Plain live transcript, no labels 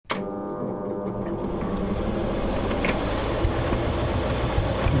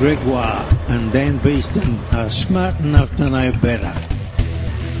Gregoire and Dan Beeston are smart enough to know better.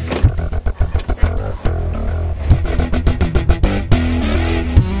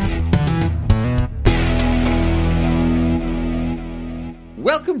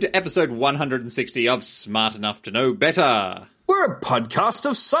 Welcome to episode 160 of Smart Enough to Know Better. We're a podcast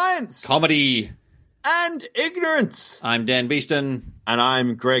of science, Comedy, and ignorance. I'm Dan Beeston. And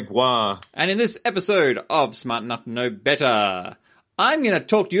I'm Gregoire. And in this episode of Smart Enough to Know Better, I'm going to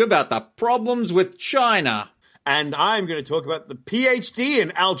talk to you about the problems with China. And I'm going to talk about the PhD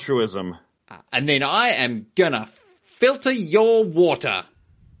in altruism. And then I am going to filter your water.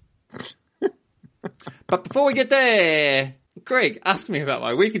 But before we get there, Greg, ask me about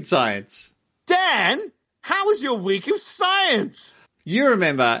my week in science. Dan, how was your week of science? You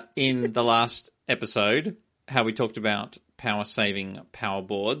remember in the last episode how we talked about power-saving power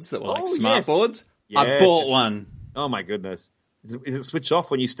boards that were like smart boards? Yes, I bought one. Oh, my goodness. Is it switch off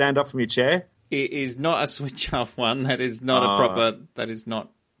when you stand up from your chair? It is not a switch-off one. That is not a proper... That is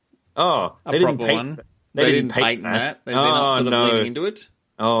not a proper one. They didn't patent that. They're not sort of leaning into it.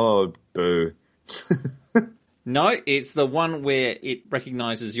 Oh, boo. No, it's the one where it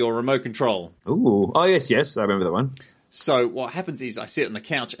recognises your remote control. Ooh. Oh, yes. I remember that one. So what happens is I sit on the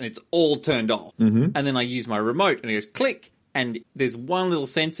couch and it's all turned off. Mm-hmm. And then I use my remote and it goes click. And there's one little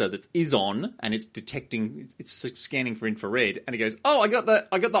sensor that is on and it's detecting, it's scanning for infrared. And it goes, oh, I got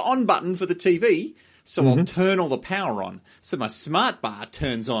the on button for the TV. So I'll turn all the power on. So my smart bar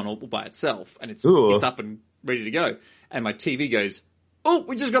turns on all by itself and it's up and ready to go. And my TV goes, oh,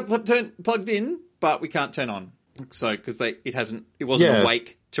 we just got plugged in, but we can't turn on. So, because it wasn't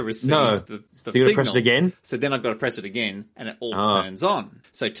awake to receive the so signal. you got to press it again? So then I've got to press it again and it all turns on.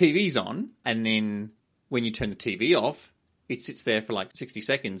 So TV's on and then when you turn the TV off, it sits there for like 60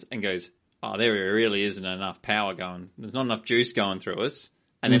 seconds and goes, oh, there really isn't enough power going. There's not enough juice going through us.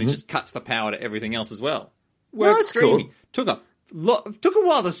 And then it just cuts the power to everything else as well. That's cool. Took a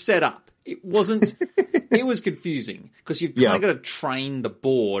while to set up. It wasn't, it was confusing because you've kind of got to train the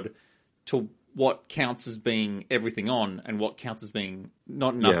board to what counts as being everything on and what counts as being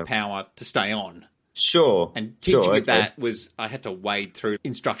not enough power to stay on. Sure. And teaching it that was, I had to wade through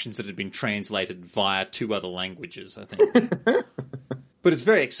instructions that had been translated via 2 other languages, I think. But it's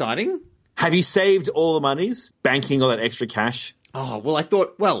very exciting. Have you saved all the monies, banking all that extra cash? Oh, well, I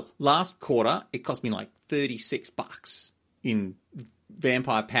thought, last quarter, it cost me like $36 in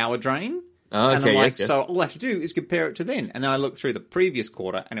Vampire Power Drain. Okay, and I'm like, yes. So all I have to do is compare it to then. And then I looked through the previous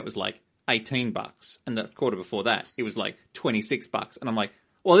quarter and it was like $18. And the quarter before that, it was like $26. And I'm like,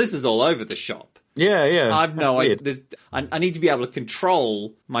 well, this is all over the shop. Yeah. I've no idea. I need to be able to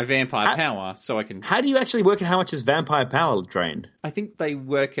control my vampire power so I can... How do you actually work out how much is vampire power drained? I think they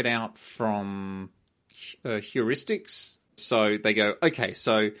work it out from heuristics. So they go, okay,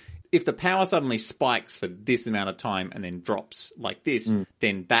 so if the power suddenly spikes for this amount of time and then drops like this,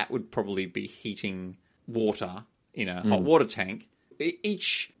 then that would probably be heating water in a hot water tank.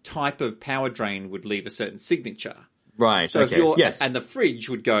 Each type of power drain would leave a certain signature. Right, so okay. If you're, yes. And the fridge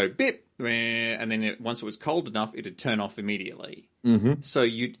would go bip, and then once it was cold enough, it'd turn off immediately. Mm-hmm. So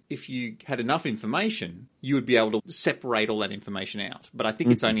if you had enough information, you would be able to separate all that information out. But I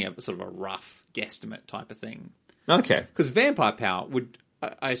think it's only a sort of a rough guesstimate type of thing. Okay. Because vampire power would,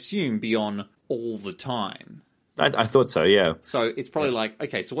 I assume, be on all the time. I thought so, yeah. So it's probably like,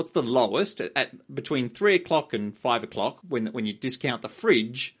 okay, so what's the lowest? At between 3 o'clock and 5 o'clock, when you discount the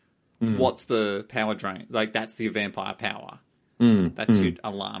fridge, what's the power drain? Like, that's your vampire power. That's your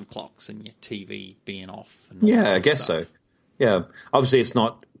alarm clocks and your TV being off. And I guess so. Yeah. Obviously, it's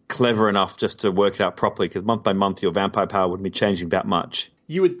not clever enough just to work it out properly because month by month, your vampire power wouldn't be changing that much.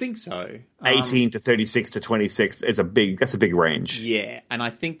 You would think so. 18 to 36 to 26 that's a big range. Yeah, and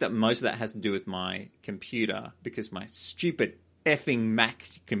I think that most of that has to do with my computer because my stupid effing Mac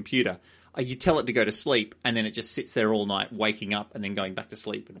computer, you tell it to go to sleep and then it just sits there all night waking up and then going back to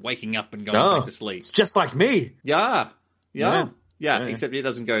sleep and waking up and going back to sleep. It's just like me. Yeah, except it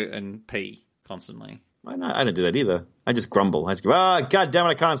doesn't go and pee constantly. I don't do that either. I just grumble. I just go, God damn it,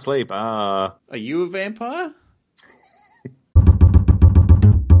 I can't sleep. Are you a vampire?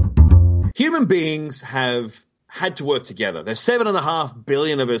 Human beings have had to work together. There's 7.5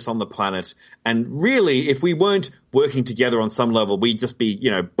 billion of us on the planet. And really, if we weren't working together on some level, we'd just be,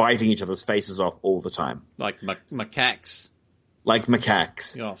 biting each other's faces off all the time. Like macaques. Like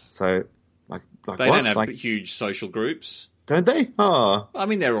macaques. Oh. So, like they what? Don't have huge social groups. Don't they? Oh. I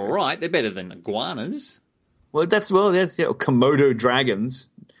mean, they're all right. They're better than iguanas. Well, that's Komodo dragons.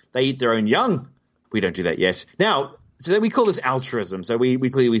 They eat their own young. We don't do that yet. Now, So then we call this altruism. So we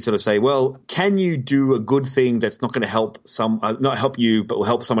clearly sort of say, well, can you do a good thing that's not going to help not help you, but will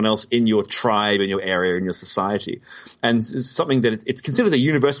help someone else in your tribe, in your area, in your society? And it's something that it's considered a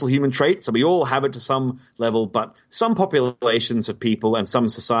universal human trait. So we all have it to some level, but some populations of people and some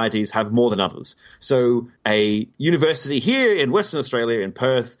societies have more than others. So a university here in Western Australia, in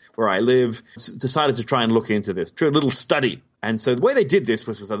Perth, where I live, decided to try and look into this, do a little study. And so the way they did this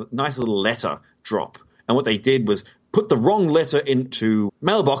was a nice little letter drop. And what they did was put the wrong letter into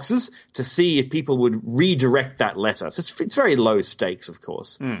mailboxes to see if people would redirect that letter. So it's very low stakes, of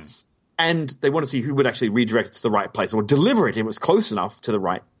course. And they want to see who would actually redirect it to the right place or deliver it if it was close enough to the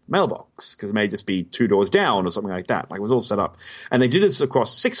right mailbox, because it may just be 2 doors down or something like that. Like, it was all set up. And they did this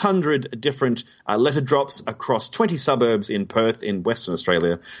across 600 different letter drops across 20 suburbs in Perth in Western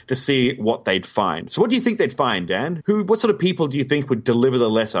Australia to see what they'd find. So what do you think they'd find, Dan? What sort of people do you think would deliver the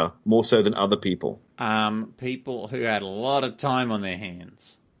letter more so than other people? People who had a lot of time on their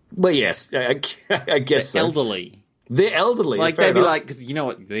hands. Well, yes, I guess so. Elderly. They're elderly. Like, they'd be like, because you know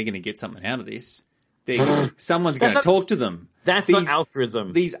what, they're going to get something out of this. Someone's going to talk to them. That's not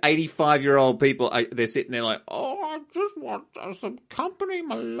altruism. These 85-year-old people, they're sitting there like, I just want some company.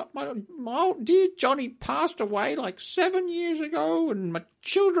 My dear Johnny passed away like 7 years ago, and my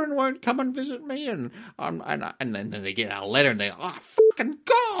children won't come and visit me. And then they get our letter, and they're fucking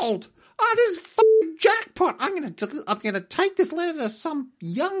gold. This is fucking jackpot. I'm gonna take this letter to some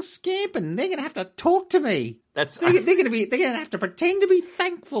young scamp, and they're gonna have to talk to me. They're gonna have to pretend to be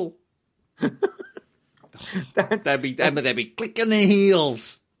thankful. They'd be clicking their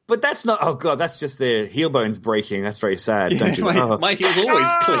heels. But that's not. Oh God, that's just their heel bones breaking. That's very sad. Don't you? My heels always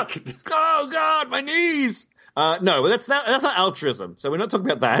click. Oh God, my knees. No, but that's not altruism. So we're not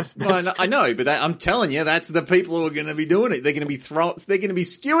talking about that. No, I know, but I'm telling you, that's the people who are going to be doing it. They're going to be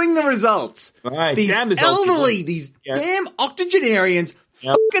skewing the results. Right, these elderly, these damn octogenarians.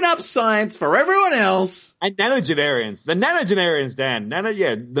 Fucking up science for everyone else. And nanogenarians. The nanogenarians, Dan.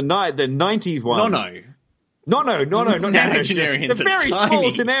 The 90s ones. No, not nanogenarians. The very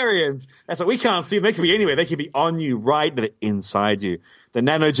small genarians. That's what we can't see them. They could be anywhere. They could be on you, right inside you. The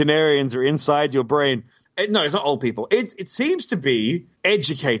nanogenarians are inside your brain. No, it's not old people. It seems to be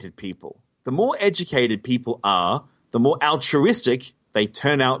educated people. The more educated people are, the more altruistic they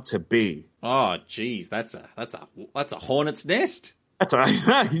turn out to be. Oh, geez, that's a hornet's nest. That's right.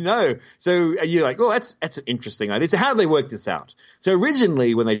 I know. So you're like, oh, that's an interesting idea. So how do they work this out? So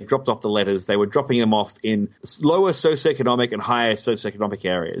originally, when they dropped off the letters, they were dropping them off in lower socioeconomic and higher socioeconomic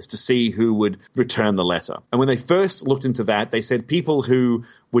areas to see who would return the letter. And when they first looked into that, they said people who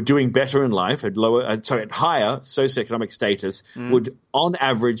were doing better in life, had higher socioeconomic status, would on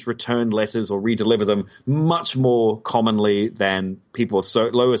average return letters or redeliver them much more commonly than people of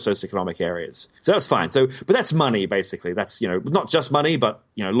lower socioeconomic areas. So that's fine. But that's money, basically. That's, not just money, but,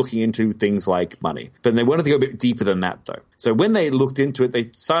 looking into things like money. But they wanted to go a bit deeper than that, though. So when they looked into it, they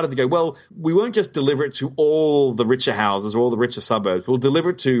decided to go, well, we won't just deliver it to all the richer houses or all the richer suburbs. We'll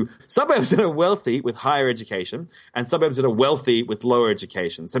deliver it to suburbs that are wealthy with higher education and suburbs that are wealthy with lower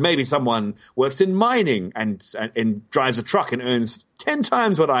education. So maybe someone works in mining and drives a truck and earns 10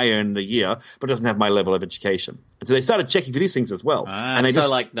 times what I earn a year, but doesn't have my level of education. And so they started checking for these things as well. And they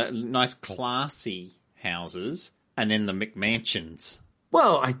like the nice classy houses and then the McMansions.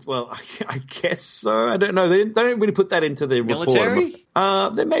 Well, I guess so. I don't know. They don't really put that into the military?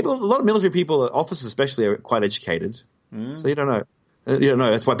 report. There may be a lot of military people, officers especially, are quite educated. So you don't know.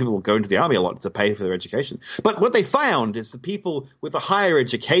 That's why people go into the army a lot, to pay for their education. But what they found is the people with a higher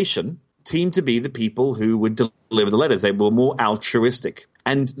education seemed to be the people who would deliver the letters. They were more altruistic.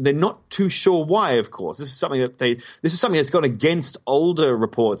 And they're not too sure why, of course. This is something that's gone against older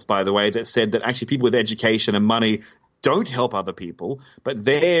reports, by the way, that said that actually people with education and money don't help other people, but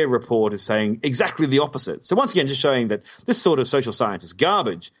their report is saying exactly the opposite. So once again, just showing that this sort of social science is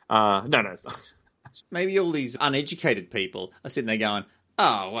garbage. No, it's not. Maybe all these uneducated people are sitting there going,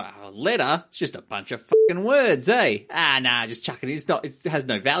 oh, well, a letter, it's just a bunch of fucking words, eh? Just chuck it in. It has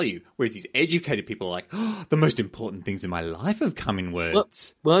no value. Whereas these educated people are like, oh, the most important things in my life have come in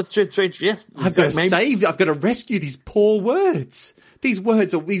words. Well, that's true. Yes. I've got to rescue these poor words. These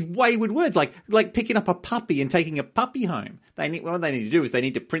words are these wayward words, like picking up a puppy and taking a puppy home. What they need to do is they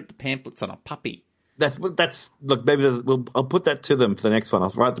need to print the pamphlets on a puppy. Look, maybe I'll put that to them for the next one.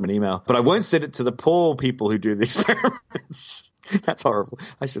 I'll write them an email, but I won't send it to the poor people who do the experiments. That's horrible.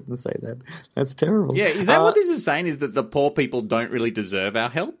 I shouldn't say that. That's terrible. Yeah, is that what this is saying? Is that the poor people don't really deserve our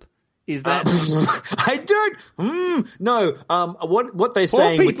help? Is that? I don't. No. What they're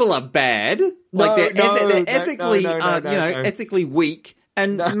saying? Poor people are bad. Like they're ethically, ethically weak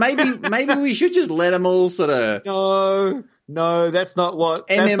And maybe we should just let them all sort of No, that's not what...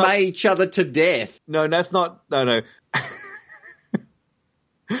 MMA each other to death. No, that's not... No.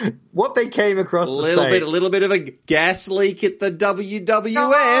 What they came across to say... A little bit of a gas leak at the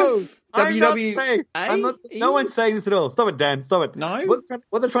WWF. No, no one's saying this at all. Stop it, Dan. Stop it. No?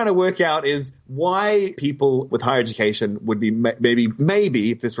 What they're trying to work out is why people with higher education would be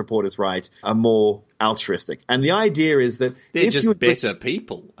maybe, if this report is right, are more altruistic. And the idea is that they're just better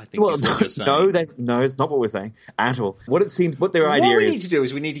people, I think is what you're saying. No, it's not what we're saying at all. What their idea is... What we need to do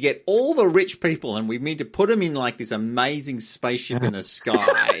is we need to get all the rich people and we need to put them in like this amazing spaceship in the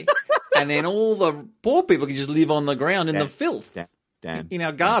sky. And then all the poor people can just live on the ground in the filth. Dan, in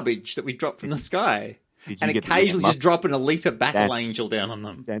our garbage that we drop from the sky. And occasionally just dropping a litre battle angel down on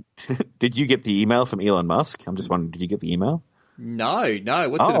them. Dan, did you get the email from Elon Musk? I'm just wondering, did you get the email? No.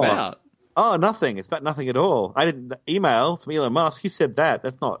 What's it about? Oh, nothing. It's about nothing at all. I didn't email from Elon Musk. He said that.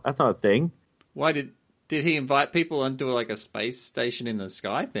 That's not a thing. Why did he invite people onto like a space station in the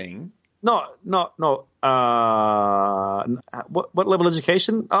sky thing? What level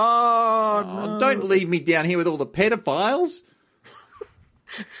education? No. Don't leave me down here with all the pedophiles.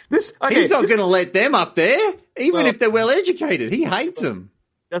 He's not going to let them up there, even if they're well educated. He hates them.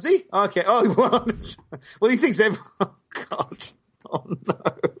 Does he? Okay. Oh, well, he thinks everyone. Oh, God. Oh, no.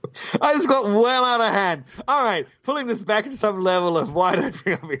 I just got well out of hand. All right. Pulling this back to some level of why did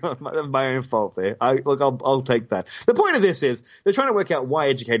I bring up my own fault there. I'll take that. The point of this is they're trying to work out why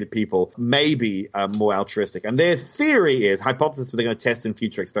educated people may be more altruistic. And their theory is, hypothesis they're going to test in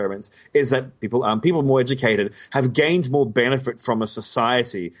future experiments, is that people more educated have gained more benefit from a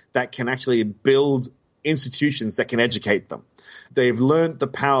society that can actually build institutions that can educate them. They've learned the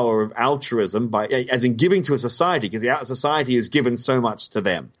power of altruism as in giving to a society, because the society has given so much to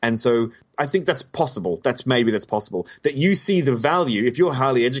them. And so I think that's possible. That's possible. That you see the value, if you're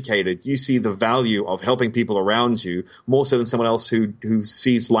highly educated, you see the value of helping people around you more so than someone else who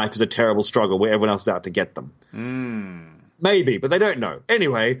sees life as a terrible struggle where everyone else is out to get them. Maybe, but they don't know.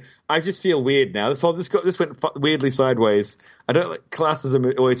 Anyway, I just feel weird now. This went weirdly sideways. I don't like classism.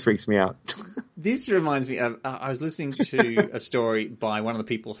 It always freaks me out. This reminds me of I was listening to a story by one of the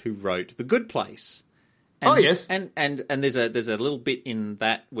people who wrote The Good Place. And, yes, and there's a little bit in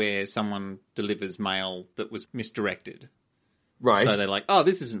that where someone delivers mail that was misdirected. Right. So they're like, oh,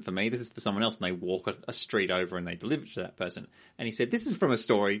 this isn't for me, this is for someone else. And they walk a street over and they deliver it to that person. And he said, this is from a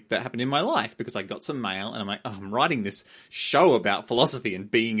story that happened in my life because I got some mail and I'm like, oh, I'm writing this show about philosophy and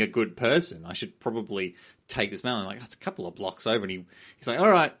being a good person. I should probably take this mail. And I'm like, oh, it's a couple of blocks over. And he's like,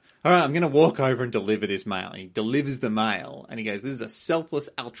 all right, I'm going to walk over and deliver this mail. And he delivers the mail and he goes, this is a selfless,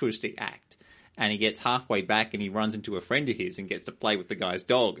 altruistic act. And he gets halfway back and he runs into a friend of his and gets to play with the guy's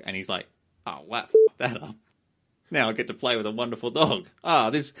dog. And he's like, oh, wow, f*** that up. Now I get to play with a wonderful dog.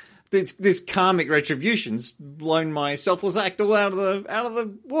 This karmic retribution's blown my selfless act all out of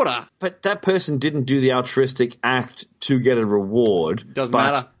the water. But that person didn't do the altruistic act to get a reward. Doesn't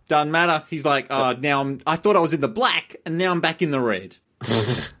matter. He's like, I thought I was in the black and now I'm back in the red.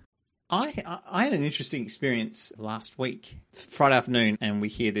 I had an interesting experience last week, Friday afternoon, and we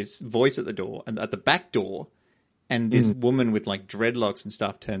hear this voice at the door, at the back door, and this woman with like dreadlocks and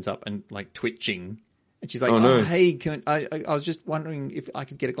stuff turns up and like twitching. And she's like, hey, I was just wondering if I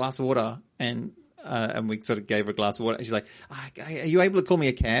could get a glass of water. And we sort of gave her a glass of water. And she's like, are you able to call me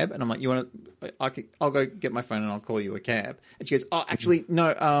a cab? And I'm like, I'll go get my phone and I'll call you a cab. And she goes, oh, actually,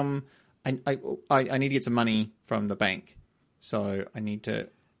 no, I need to get some money from the bank. So I need to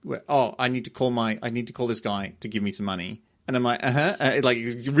call this guy to give me some money. And I'm like, like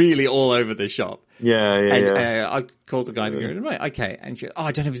it's really all over the shop. Yeah. I called the guy, okay. And she goes, oh,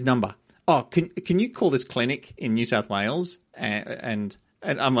 I don't have his number. Oh, can you call this clinic in New South Wales? And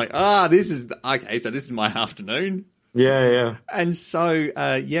I'm like, this is my afternoon. Yeah. And so,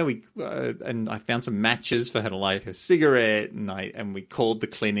 and I found some matches for her to light her cigarette, and we called the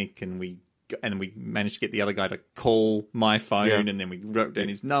clinic, and we managed to get the other guy to call my phone, and then we wrote down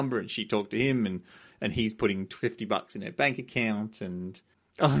his number, and she talked to him, and he's putting $50 in her bank account, and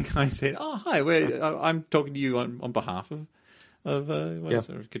the guy said, oh, hi, I'm talking to you on behalf of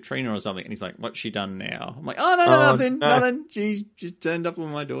Katrina or something. And he's like, what's she done now? I'm like, nothing. She just turned up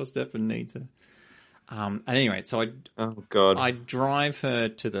on my doorstep and needs her. And anyway, so I drive her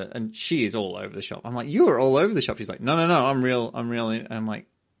to and she is all over the shop. I'm like, you are all over the shop. She's like, no, I'm real. I'm like,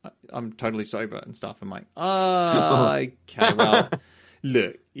 I'm totally sober and stuff. I'm like, okay, well,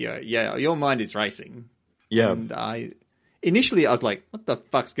 look, yeah, your mind is racing. Yeah. And initially, I was like, what the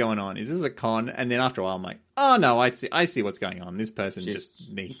fuck's going on? Is this a con? And then after a while, I'm like, oh, no, I see what's going on. This person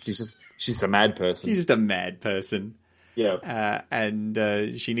just needs... She's a mad person. She's just a mad person. Yeah.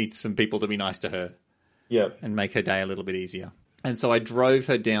 And she needs some people to be nice to her. Yeah. And make her day a little bit easier. And so I drove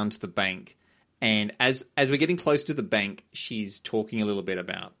her down to the bank. And as we're getting close to the bank, she's talking a little bit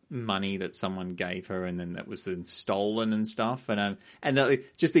about money that someone gave her, and then that was then stolen and stuff. And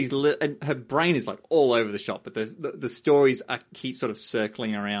just these, and her brain is like all over the shop. But the stories keep sort of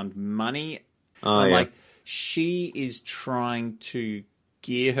circling around money. Like she is trying to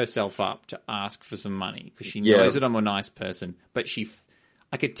gear herself up to ask for some money because she knows that I'm a nice person. But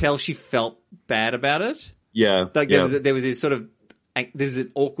I could tell she felt bad about it. Yeah, like there was this sort of. There's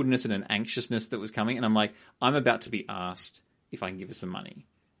an awkwardness and an anxiousness that was coming, and I'm like, I'm about to be asked if I can give her some money.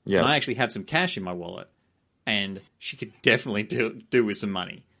 Yeah. And I actually have some cash in my wallet, and she could definitely do with some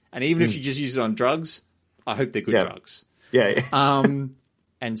money. And even if she just uses it on drugs, I hope they're good drugs. Yeah.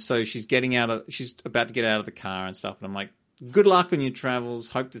 And so she's about to get out of the car and stuff, and I'm like, good luck on your travels.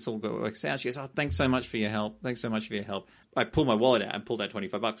 Hope this all works out. She goes, oh, thanks so much for your help. Thanks so much for your help. I pull my wallet out and pull that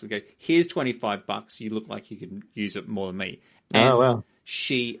 $25 and go, here's $25. You look like you can use it more than me. And wow.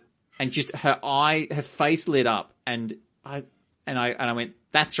 Just her face lit up, and I went,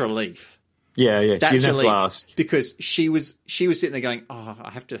 that's relief. Yeah. That's she didn't relief. have to ask. Because she was sitting there going, oh,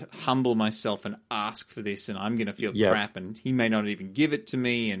 I have to humble myself and ask for this, and I'm going to feel crap, and he may not even give it to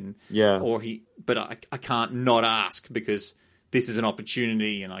me, but I can't not ask because this is an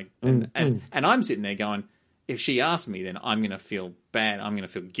opportunity, and I'm sitting there going, if she asks me, then I'm going to feel bad. I'm going to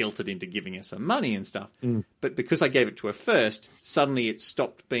feel guilted into giving her some money and stuff. But because I gave it to her first, suddenly it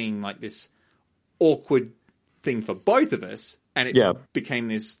stopped being like this awkward thing for both of us. And it became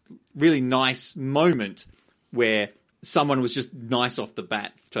this really nice moment where someone was just nice off the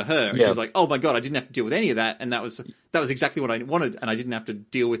bat to her. And she was like, oh my God, I didn't have to deal with any of that. And that was exactly what I wanted. And I didn't have to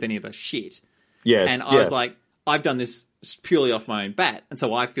deal with any of the shit. Yes. And I was like, I've done this purely off my own bat, and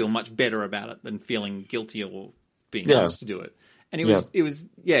so I feel much better about it than feeling guilty or being asked to do it. And it was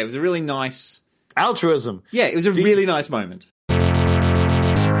a really nice altruism. Yeah, it was a really nice moment. I'm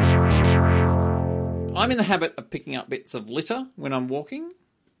in the habit of picking up bits of litter when I'm walking.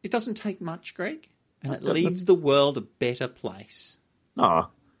 It doesn't take much, Greg, and it leaves the world a better place.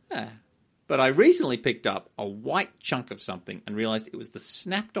 Ah. Yeah. But I recently picked up a white chunk of something and realised it was the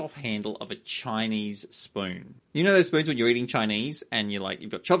snapped-off handle of a Chinese spoon. You know those spoons when you're eating Chinese and you've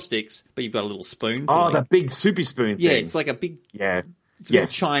got chopsticks, but you've got a little spoon? Oh, that big soupy spoon thing. Yeah, it's like a big a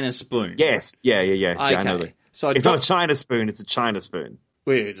China spoon. Yes. Yeah. Okay. I know that. So it's not a China spoon, it's a China spoon.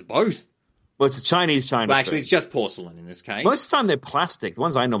 Well, it's both. Well, it's a Chinese spoon. Well, actually, it's just porcelain in this case. Most of the time, they're plastic. The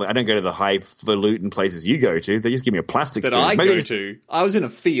ones I don't go to the highfalutin places you go to. They just give me a plastic spoon. I was in a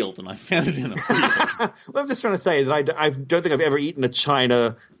field and I found it in a field. What I'm just trying to say is that I don't think I've ever eaten a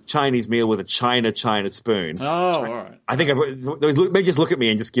Chinese meal with a China spoon. Oh, all right. I think maybe just look at me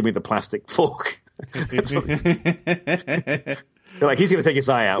and just give me the plastic fork. They're like, he's going to take his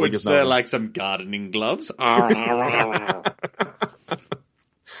eye out. With like some gardening gloves.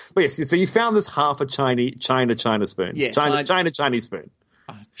 But yes, so you found this half a China spoon. Yes. Chinese spoon.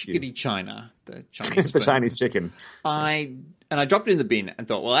 Chickadee China, the Chinese spoon. The Chinese chicken. I dropped it in the bin and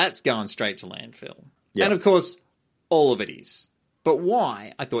thought, well, that's going straight to landfill. Yeah. And of course, all of it is. But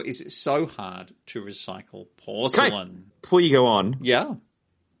why, I thought, is it so hard to recycle porcelain? Before you go on. Yeah.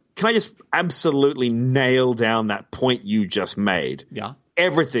 Can I just absolutely nail down that point you just made? Yeah.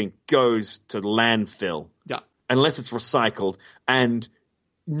 Everything goes to landfill. Yeah. Unless it's recycled, and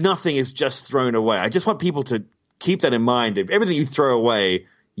nothing is just thrown away. I just want people to keep that in mind. If everything you throw away,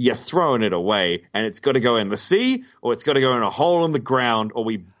 you're throwing it away, and it's got to go in the sea, or it's got to go in a hole in the ground, or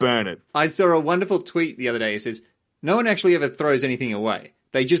we burn it. I saw a wonderful tweet the other day. It says, no one actually ever throws anything away.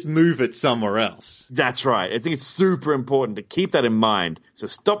 They just move it somewhere else. That's right. I think it's super important to keep that in mind. So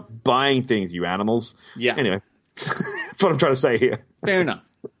stop buying things, you animals. Yeah. Anyway, that's what I'm trying to say here. Fair enough.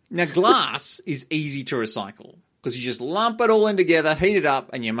 Now, glass is easy to recycle because you just lump it all in together, heat it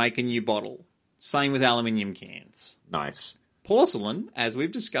up, and you make a new bottle. Same with aluminium cans. Nice. Porcelain, as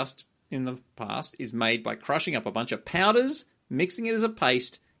we've discussed in the past, is made by crushing up a bunch of powders, mixing it as a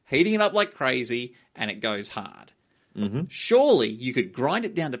paste, heating it up like crazy, and it goes hard. Mm-hmm. Surely you could grind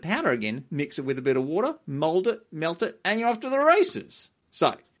it down to powder again, mix it with a bit of water, mold it, melt it, and you're off to the races.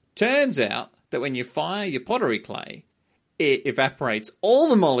 So, turns out that when you fire your pottery clay, it evaporates all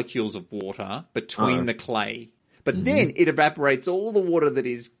the molecules of water between the clay. But then it evaporates all the water that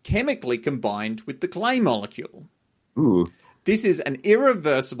is chemically combined with the clay molecule. Ooh. This is an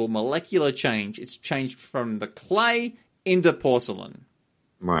irreversible molecular change. It's changed from the clay into porcelain.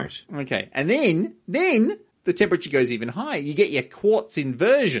 Right. Okay. And then the temperature goes even higher. You get your quartz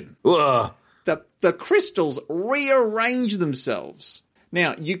inversion. Ugh. The crystals rearrange themselves.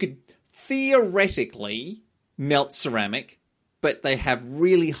 Now, you could theoretically melt ceramic, but they have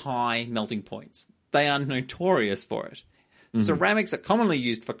really high melting points. They are notorious for it. Ceramics are commonly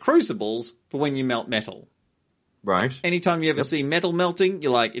used for crucibles for when you melt metal. Right. Anytime you ever see metal melting,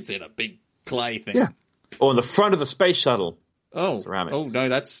 you're like, it's in a big clay thing. Yeah. Or on the front of the space shuttle. Oh, ceramics. Oh no,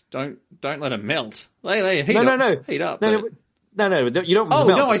 don't let them melt. They heat up. No. Heat up. No, you don't melt.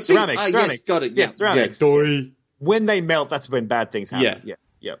 No, I see. Ceramics. Ceramics. Yes, got it. Yeah, ceramics. Yeah, when they melt, that's when bad things happen.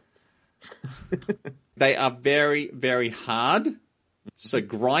 Yeah. They are very, very hard, so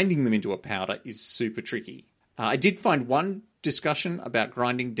grinding them into a powder is super tricky. I did find one discussion about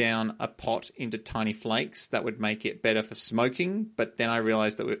grinding down a pot into tiny flakes that would make it better for smoking, but then I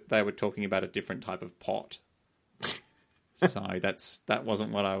realized that they were talking about a different type of pot. So that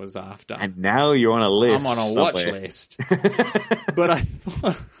wasn't what I was after. And now you're on a list. I'm on a watch list. But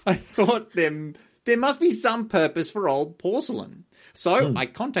I thought there must be some purpose for old porcelain. So I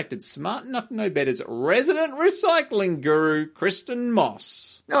contacted Smart Enough to Know Better's resident recycling guru, Kristen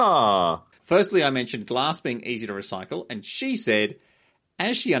Moss. Ah. Firstly, I mentioned glass being easy to recycle, and she said,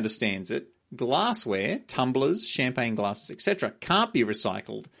 as she understands it, glassware, tumblers, champagne glasses, etc., can't be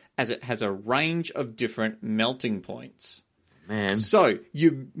recycled as it has a range of different melting points. Man. So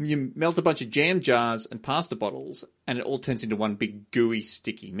you melt a bunch of jam jars and pasta bottles, and it all turns into one big gooey,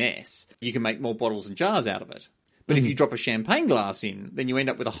 sticky mess. You can make more bottles and jars out of it. But if you drop a champagne glass in, then you end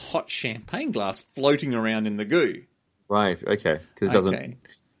up with a hot champagne glass floating around in the goo. Right, okay. Because it doesn't...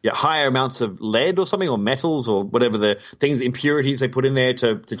 Yeah, higher amounts of lead or something, or metals, or whatever the things, impurities they put in there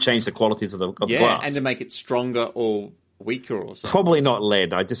to change the qualities of the glass. Yeah, and to make it stronger or weaker or something. Probably not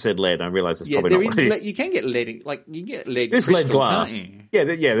lead. I just said lead. I realised it's probably not lead. You can get lead. Like you get lead. There's crystal, lead glass. Can't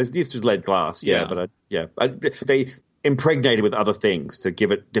you? Yeah. This is lead glass. Yeah, but they impregnated with other things to give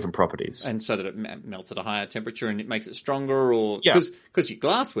it different properties, and so that it melts at a higher temperature and it makes it stronger. Or because your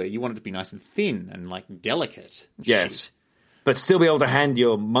glassware, you want it to be nice and thin and like delicate. Yes. Shit. But still be able to hand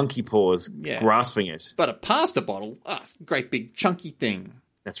your monkey paws grasping it. But a pasta bottle, it's a great big chunky thing.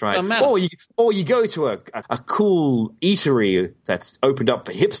 That's right. Or you go to a cool eatery that's opened up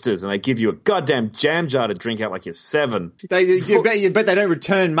for hipsters and they give you a goddamn jam jar to drink out like you're 7. You bet they don't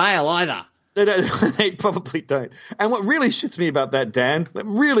return mail either. They probably don't. And what really shits me about that, Dan, what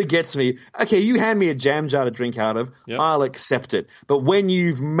really gets me, okay, you hand me a jam jar to drink out of, I'll accept it. But when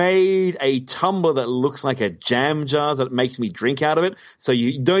you've made a tumbler that looks like a jam jar that makes me drink out of it, so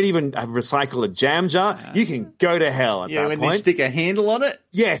you don't even have recycled a jam jar, you can go to hell at that point. Yeah, when they stick a handle on it?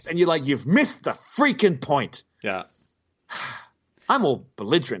 Yes, and you're like, you've missed the freaking point. Yeah. I'm all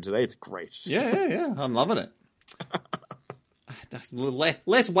belligerent today. It's great. Yeah. I'm loving it.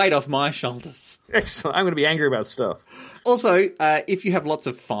 Less weight off my shoulders. Excellent. I'm going to be angry about stuff. Also, if you have lots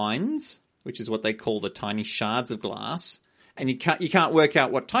of fines, which is what they call the tiny shards of glass, and you can't work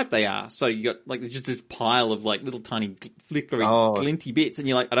out what type they are, so you got like just this pile of like little tiny flickering, glinty bits, and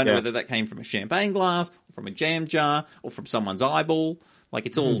you're like, I don't know whether that came from a champagne glass, or from a jam jar, or from someone's eyeball. Like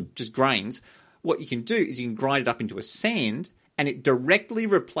it's all just grains. What you can do is you can grind it up into a sand, and it directly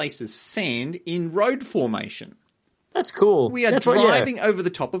replaces sand in road formation. That's cool. We are driving over the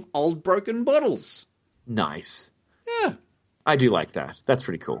top of old broken bottles. Nice. Yeah. I do like that. That's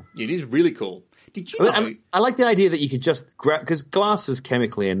pretty cool. It is really cool. Did you know? I like the idea that you could just grab, because glass is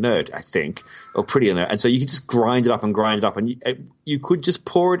chemically inert, I think, or pretty inert, and so you could just grind it up, and you could just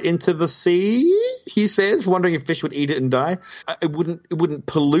pour it into the sea, he says, wondering if fish would eat it and die. It wouldn't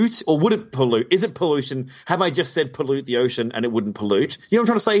pollute, or would it pollute? Is it pollution? Have I just said pollute the ocean and it wouldn't pollute? You know what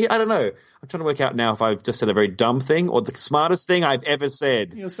I'm trying to say? I don't know. I'm trying to work out now if I've just said a very dumb thing or the smartest thing I've ever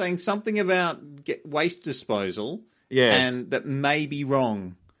said. You're saying something about waste disposal. Yes. And that may be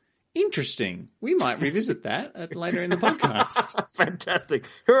wrong. Interesting. We might revisit that later in the podcast. Fantastic.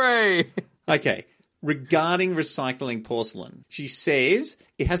 Hooray. Okay. Regarding recycling porcelain, she says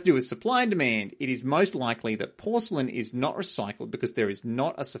it has to do with supply and demand. It is most likely that porcelain is not recycled because there is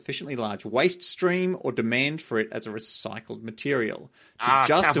not a sufficiently large waste stream or demand for it as a recycled material to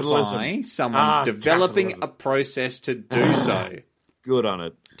justify someone developing a process to do so. Good on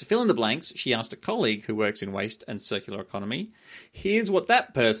it. To fill in the blanks, she asked a colleague who works in waste and circular economy. Here's what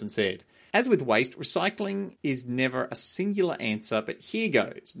that person said. As with waste, recycling is never a singular answer, but here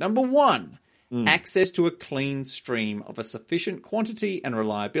goes. Number 1, access to a clean stream of a sufficient quantity and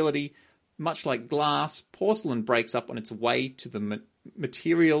reliability. Much like glass, porcelain breaks up on its way to the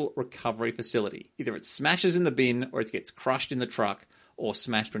material recovery facility. Either it smashes in the bin or it gets crushed in the truck, or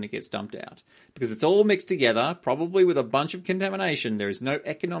smashed when it gets dumped out. Because it's all mixed together, probably with a bunch of contamination, there is no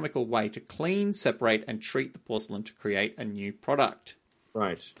economical way to clean, separate, and treat the porcelain to create a new product.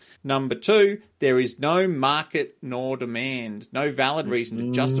 Right. Number 2, there is no market nor demand, no valid reason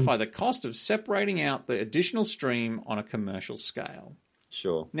to justify the cost of separating out the additional stream on a commercial scale.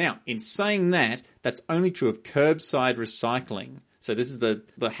 Sure. Now, in saying that, that's only true of curbside recycling. So this is the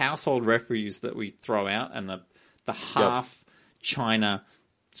household refuse that we throw out and the half china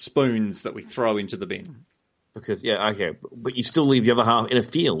spoons that we throw into the bin. Because, okay, but you still leave the other half in a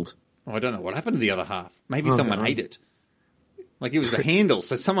field. Oh, I don't know what happened to the other half. Maybe someone ate it. Like it was the handle,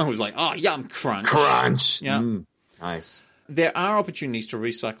 so someone was like, oh, yum, crunch. Crunch! Yeah. Nice. There are opportunities to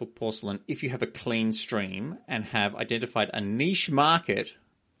recycle porcelain if you have a clean stream and have identified a niche market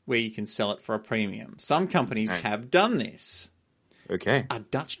where you can sell it for a premium. Some companies have done this. Okay. A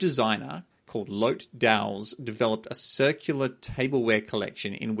Dutch designer called Lotte Douws developed a circular tableware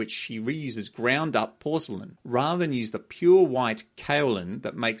collection in which she reuses ground-up porcelain. Rather than use the pure white kaolin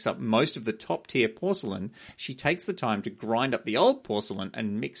that makes up most of the top-tier porcelain, she takes the time to grind up the old porcelain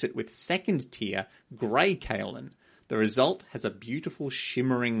and mix it with second-tier grey kaolin. The result has a beautiful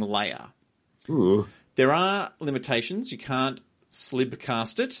shimmering layer. Ooh. There are limitations. You can't slib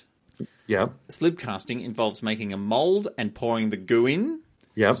cast it. Yeah. Slib casting involves making a mould and pouring the goo in.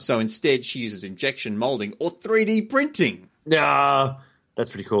 Yeah. So instead, she uses injection molding or 3D printing. Yeah, that's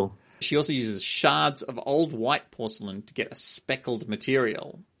pretty cool. She also uses shards of old white porcelain to get a speckled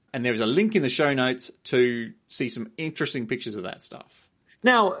material. And there is a link in the show notes to see some interesting pictures of that stuff.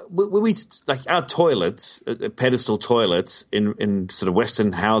 Now, when we like our toilets, pedestal toilets in sort of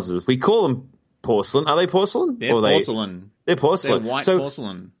Western houses, we call them porcelain. Are they porcelain? They're porcelain. They're porcelain. They're white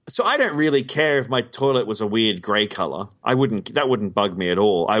porcelain. So I don't really care if my toilet was a weird grey color. That wouldn't bug me at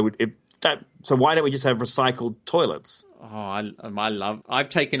all. So why don't we just have recycled toilets? Oh, I've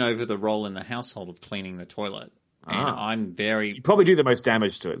taken over the role in the household of cleaning the toilet. And I'm very... You probably do the most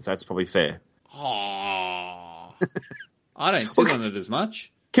damage to it, so that's probably fair. Oh, I don't sit on it as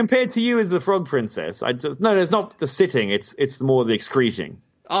much. Compared to you as the frog princess, no, it's not the sitting, it's more the excreting.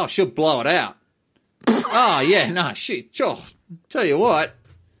 Oh, she'll blow it out. Oh, yeah, no, shit. Oh, tell you what,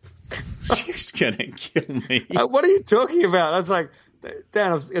 she's going to kill me. What are you talking about? I was like,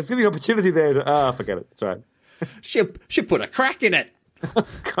 Dan, I was giving you opportunity there to... forget it. It's all right. She'll put a crack in it. Oh,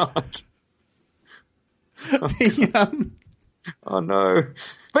 God. Oh, no.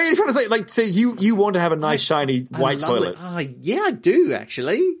 But you're trying to say, like, so you want to have a nice, shiny white toilet? Yeah, I do,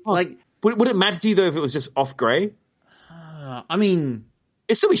 actually. Would it matter to you, though, if it was just off grey? I mean...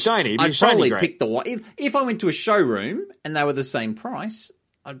 It'd still be shiny. I'd probably pick the white. If I went to a showroom and they were the same price,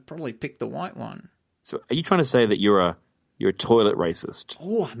 I'd probably pick the white one. So are you trying to say that you're a toilet racist?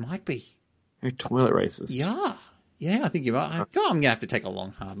 Oh, I might be. You're a toilet racist. Yeah. Yeah, I think you're right. I'm going to have to take a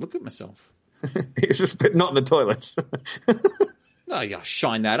long, hard look at myself. It's just not in the toilet. No, you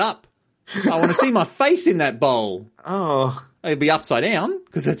shine that up. I want to see my face in that bowl. Oh. It'll be upside down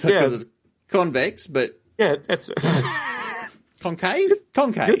because it's convex, but... Yeah, that's... Concave?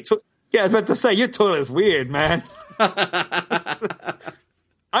 Concave. I was about to say, your toilet is weird, man. I'm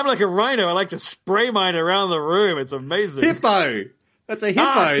like a rhino. I like to spray mine around the room. It's amazing. Hippo. That's a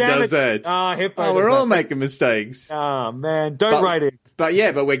hippo does that. Hippo. Oh, we're all making mistakes. Oh, man. Don't write it. But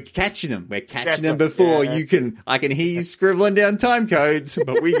we're catching them. We're catching them before I can hear you scribbling down time codes,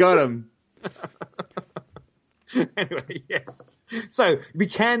 but we got them. Anyway, yes. So we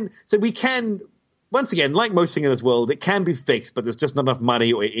can, once again, like most things in this world, it can be fixed, but there's just not enough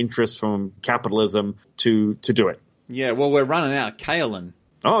money or interest from capitalism to do it. Yeah, well, we're running out of kaolin.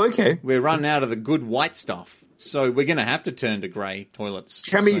 Oh, okay. We're running out of the good white stuff. So we're going to have to turn to grey toilets.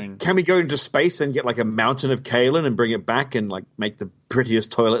 Can we go into space and get like a mountain of kaolin and bring it back and like make the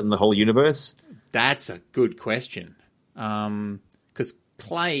prettiest toilet in the whole universe? That's a good question. Because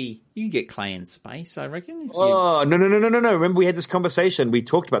clay, you get clay in space, I reckon. Oh, no. Remember we had this conversation. We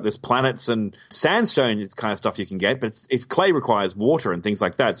talked about this planets and sandstone kind of stuff you can get, but if clay requires water and things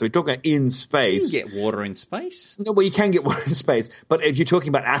like that. So we're talking in space. You can get water in space. No, well, you can get water in space. But if you're talking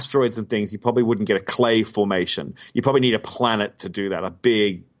about asteroids and things, you probably wouldn't get a clay formation. You probably need a planet to do that, a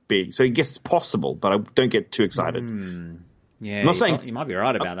big. So I guess it's possible, but I don't get too excited. Yeah, I'm not saying you might be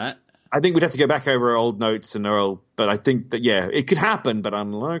right about that. I think we'd have to go back over our old notes but I think that, it could happen, but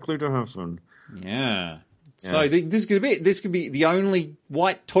unlikely to happen. Yeah. So this could be the only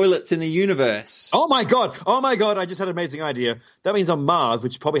white toilets in the universe. Oh my God. I just had an amazing idea. That means on Mars,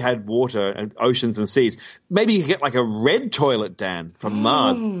 which probably had water and oceans and seas, maybe you could get like a red toilet, Dan, from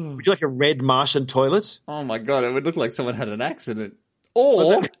Mars. Would you like a red Martian toilet? Oh my God. It would look like someone had an accident.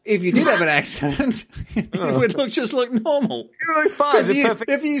 Or, if you did have an accident, it would just look normal. You're like fine.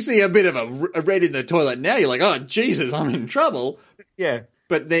 If you see a bit of a red in the toilet now, you're like, oh, Jesus, I'm in trouble. Yeah.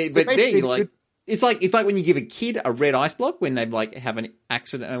 But you're like... It's like when you give a kid a red ice block when they like have an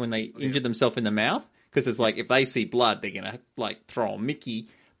accident, when they injure themselves in the mouth, because it's like if they see blood, they're gonna like throw a Mickey.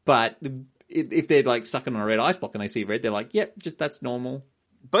 But if they're like sucking on a red ice block and they see red, they're like, "Yep, just that's normal."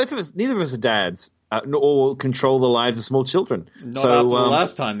 Neither of us are dads, or control the lives of small children. Not after the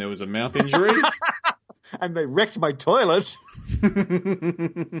last time there was a mouth injury. And they wrecked my toilet.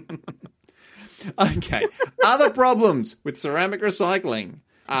 Okay. Other problems with ceramic recycling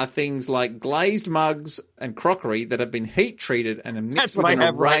are things like glazed mugs and crockery that have been heat treated and are mixed with an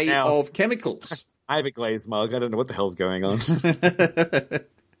array of chemicals. I have a glazed mug. I don't know what the hell's going on.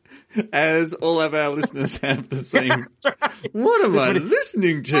 As all of our listeners have the same. Right. What am I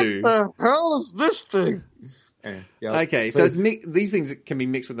listening to? What the hell is this thing? Okay, so these things can be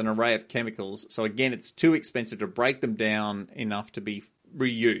mixed with an array of chemicals. So again, it's too expensive to break them down enough to be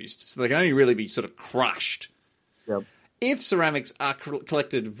reused. So they can only really be sort of crushed. Yep. If ceramics are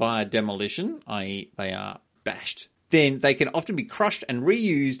collected via demolition, i.e. they are bashed, then they can often be crushed and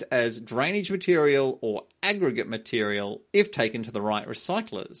reused as drainage material or aggregate material if taken to the right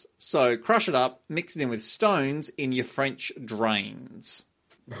recyclers. So crush it up, mix it in with stones in your French drains.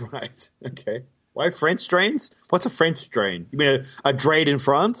 Right, okay. Why French drains? What's a French drain? You mean a drain in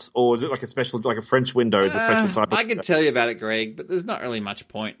France, or is it like a French window is a special type of... I could tell you about it, Greg, but there's not really much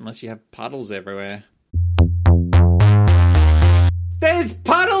point unless you have puddles everywhere. There's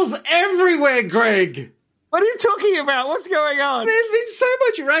puddles everywhere, Greg! What are you talking about? What's going on? There's been so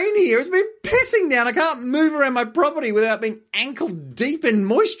much rain here. It's been pissing down. I can't move around my property without being ankle deep in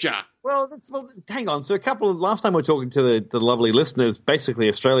moisture. Well, hang on. So last time we were talking to the lovely listeners, basically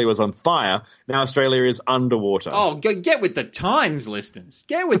Australia was on fire. Now Australia is underwater. Oh, get with the times, listeners.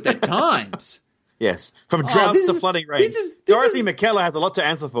 Get with the times. Yes. From droughts to flooding rain. Dorothy McKellar has a lot to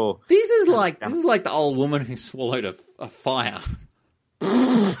answer for. This is like the old woman who swallowed a fire.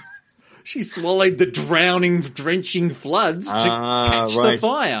 She swallowed the drowning, drenching floods to catch the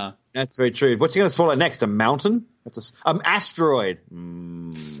fire. That's very true. What's she going to swallow next? A mountain? Asteroid.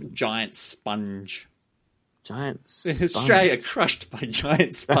 Giant sponge. Giant sponge. Australia crushed by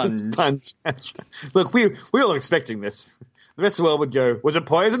giant sponge. That's right. Look, we were all expecting this. The rest of the world would go, was it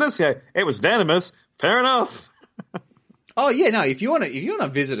poisonous? Yeah, it was venomous. Fair enough. Oh yeah, no. If you want to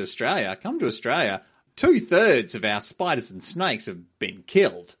visit Australia, come to Australia. 2/3 of our spiders and snakes have been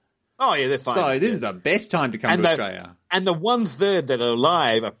killed. Oh yeah, they're fine. So this is the best time to come to Australia. And the 1/3 that are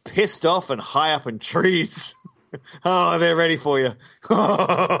alive are pissed off and high up in trees. Oh, they're ready for you.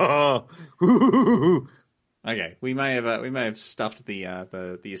 Okay, we may have stuffed the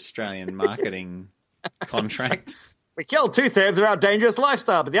Australian marketing contract. We killed 2/3 of our dangerous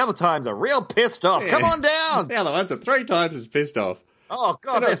lifestyle, but the other times are real pissed off. Yeah. Come on down. The other ones are 3 times as pissed off. Oh,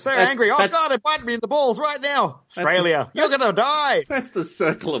 God, they're so angry. Oh, God, they're biting me in the balls right now. Australia, you're going to die. That's the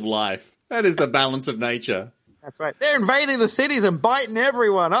circle of life. That is the balance of nature. That's right. They're invading the cities and biting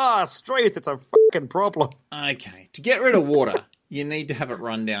everyone. Street, it's a fucking problem. Okay, to get rid of water, you need to have it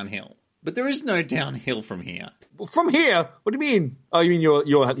run downhill. But there is no downhill from here. Well, from here? What do you mean? Oh, you mean your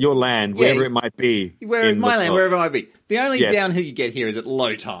land, wherever it might be. Wherever it might be. The only downhill you get here is at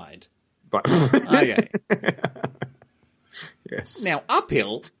low tide. Right. Okay. Yes. Now,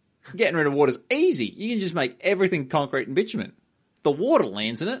 uphill, getting rid of water is easy. You can just make everything concrete and bitumen. The water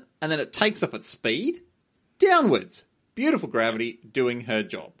lands in it, and then it takes off at speed downwards. Beautiful gravity doing her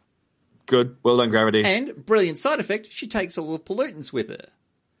job. Good. Well done, gravity. And, brilliant side effect, she takes all the pollutants with her.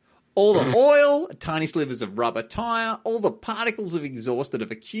 All the oil, tiny slivers of rubber tyre, all the particles of exhaust that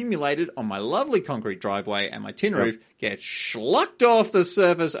have accumulated on my lovely concrete driveway and my tin roof get schlucked off the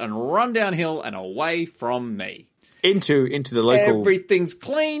surface and run downhill and away from me. Into the local... Everything's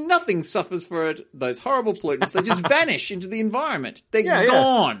clean. Nothing suffers for it. Those horrible pollutants, they just vanish into the environment. They're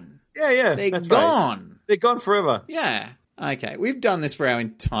gone. Yeah. They're that's gone. Right. They're gone forever. Yeah. Okay, we've done this for our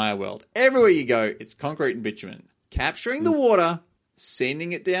entire world. Everywhere you go, it's concrete and bitumen. Capturing the water,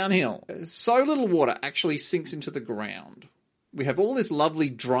 sending it downhill. So little water actually sinks into the ground. We have all this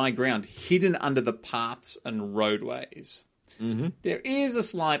lovely dry ground hidden under the paths and roadways. Mm-hmm. There is a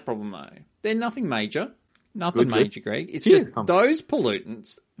slight problem, though. They're nothing major. Nothing major, Greg. It's just those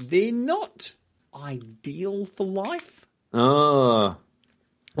pollutants, they're not ideal for life. Oh.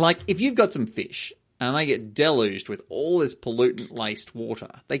 Like, if you've got some fish and they get deluged with all this pollutant-laced water,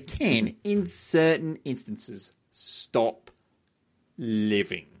 they can, in certain instances, stop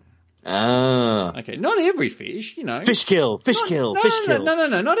living. Ah. Okay, not every fish, Fish kill.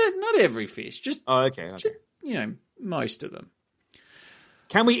 No, not every fish. Just, okay. Just, most of them.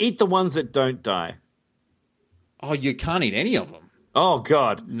 Can we eat the ones that don't die? Oh, you can't eat any of them. Oh,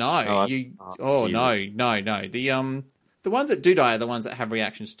 God. No. No. The The ones that do die are the ones that have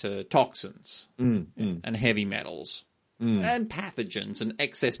reactions to toxins and heavy metals and pathogens and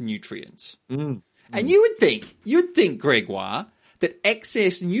excess nutrients. And you'd think, Gregoire, that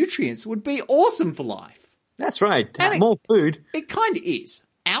excess nutrients would be awesome for life. That's right. More food. It kind of is.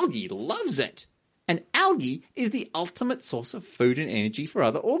 Algae loves it. And algae is the ultimate source of food and energy for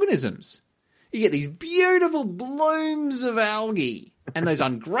other organisms. You get these beautiful blooms of algae. And those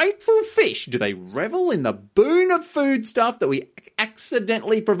ungrateful fish, do they revel in the boon of food stuff that we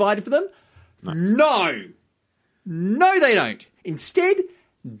accidentally provided for them? No. No, they don't. Instead,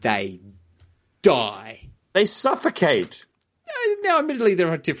 they die. They suffocate. Now, admittedly, there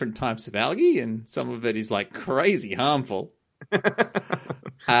are different types of algae, and some of it is like crazy harmful. And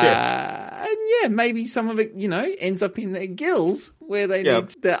yeah, maybe some of it, ends up in their gills where they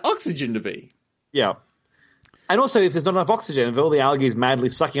need their oxygen to be. Yeah. And also, if there's not enough oxygen, if all the algae is madly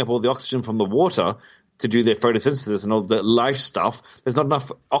sucking up all the oxygen from the water to do their photosynthesis and all the life stuff, there's not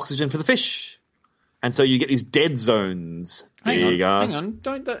enough oxygen for the fish. And so you get these dead zones. Hang on.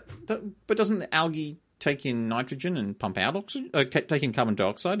 But doesn't the algae take in nitrogen and pump out oxygen? Take in carbon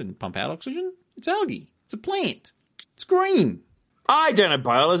dioxide and pump out oxygen? It's algae. It's a plant. It's green. I don't know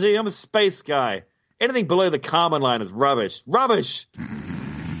biology. I'm a space guy. Anything below the Kármán line is rubbish. Rubbish!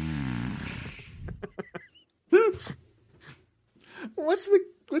 What's the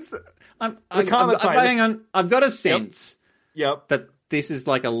Kármán line. Hang on. I've got a sense that this is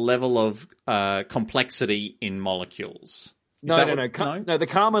like a level of complexity in molecules. No. The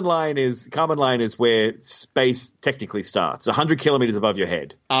Kármán line is where space technically starts. 100 kilometers above your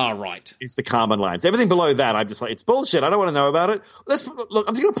head. Ah, right. It's the Kármán line. So everything below that, I'm just like, it's bullshit. I don't want to know about it. Look,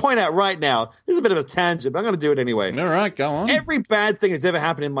 I'm just going to point out right now, this is a bit of a tangent, but I'm going to do it anyway. All right, go on. Every bad thing that's ever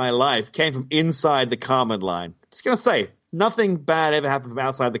happened in my life came from inside the Kármán line. Just going to say, nothing bad ever happened from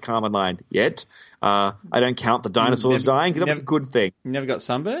outside the Kármán line yet. I don't count the dinosaurs dying, because that was a good thing. You never got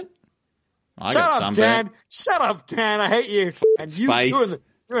sunburnt? Shut up, Dan. I hate you. And space.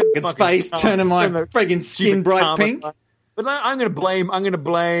 You're in space turning my friggin' skin bright pink. But I'm going to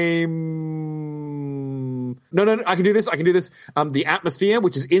blame. No. I can do this. The atmosphere,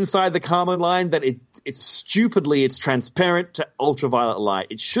 which is inside the Kármán line, that it's transparent to ultraviolet light.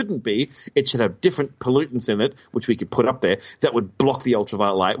 It shouldn't be. It should have different pollutants in it, which we could put up there, that would block the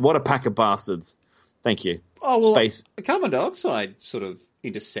ultraviolet light. What a pack of bastards. Thank you. Oh, well, space. Carbon dioxide sort of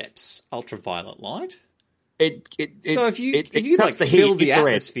intercepts ultraviolet light. So if you fill the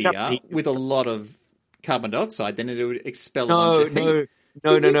atmosphere with a lot of carbon dioxide, then it would expel a bunch of heat.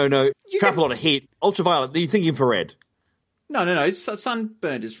 No. Trap a lot of heat. Ultraviolet. You think infrared? No.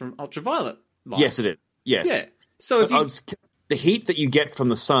 Sunburn is from ultraviolet light. Yes, it is. Yes. Yeah. So the heat that you get from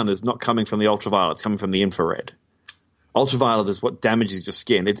the sun is not coming from the ultraviolet. It's coming from the infrared. Ultraviolet is what damages your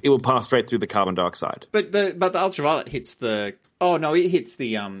skin. It will pass straight through the carbon dioxide. But the ultraviolet hits it hits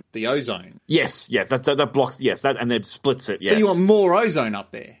the ozone. Yes, that blocks. Yes, that and then splits it. Yes. So you want more ozone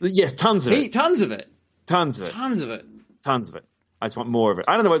up there? Yes, tons of it. Tons of it. I just want more of it.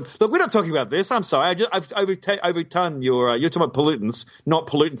 I don't know. Look, we're not talking about this. I'm sorry. I've overturned your. You're talking about pollutants, not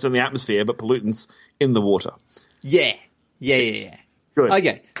pollutants in the atmosphere, but pollutants in the water. Yeah. Good.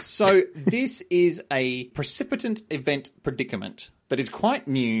 Okay, so this is a precipitant event predicament that is quite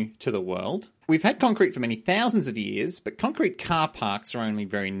new to the world. We've had concrete for many thousands of years, but concrete car parks are only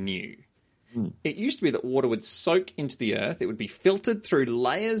very new. It used to be that water would soak into the earth. It would be filtered through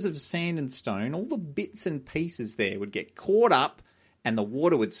layers of sand and stone. All the bits and pieces there would get caught up, and the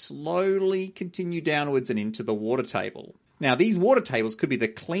water would slowly continue downwards and into the water table. Now, these water tables could be the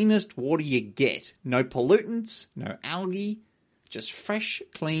cleanest water you get. No pollutants, no algae, just fresh,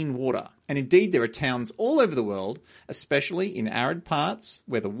 clean water. And indeed, there are towns all over the world, especially in arid parts,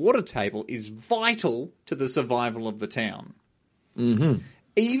 where the water table is vital to the survival of the town. Mm-hmm.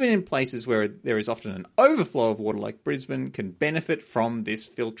 Even in places where there is often an overflow of water, like Brisbane, can benefit from this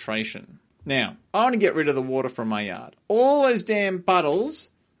filtration. Now, I want to get rid of the water from my yard. All those damn puddles.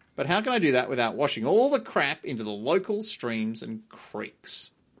 But how can I do that without washing all the crap into the local streams and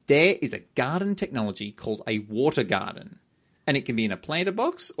creeks? There is a garden technology called a water garden. And it can be in a planter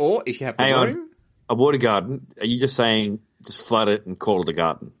box, or if you have the room. A water garden? Are you just saying just flood it and call it a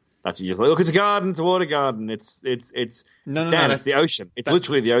garden? That's what you're like, look, it's a garden, it's a water garden. It's No, it's the ocean. It's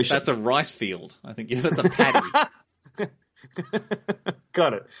literally the ocean. That's a rice field. I think that's a paddy.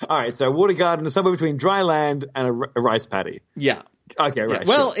 Got it. All right, so water garden is somewhere between dry land and a rice paddy. Yeah. Okay, right. Yeah.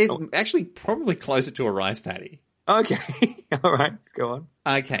 Well, sure. it's actually probably closer to a rice paddy. Okay. All right, go on.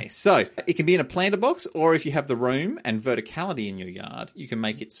 Okay, so it can be in a planter box, or if you have the room and verticality in your yard, you can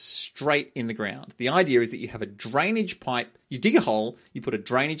make it straight in the ground. The idea is that you have a drainage pipe. You dig a hole, you put a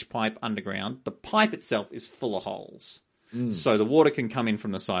drainage pipe underground. The pipe itself is full of holes. so the water can come in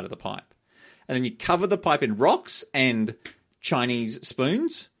from the side of the pipe. And then you cover the pipe in rocks and Chinese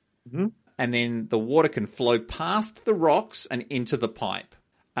spoons, and then the water can flow past the rocks and into the pipe.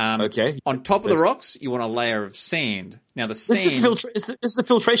 Okay. On top of the rocks, you want a layer of sand. Now, the sand... This is a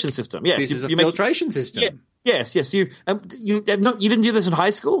filtration system, yes. This is a filtration system. Yes. You didn't do this in high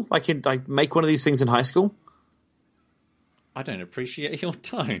school? Like make one of these things in high school? I don't appreciate your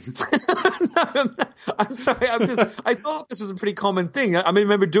tone. No, I'm sorry. I thought this was a pretty common thing. I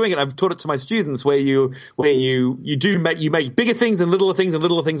remember doing it. I've taught it to my students where you make bigger things and littler things and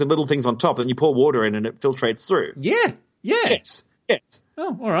littler things and little things on top, and you pour water in and it filtrates through. Yeah. Yes.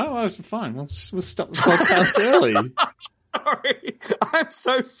 Oh, all right. Well, fine. We'll stop the podcast early. Sorry. I'm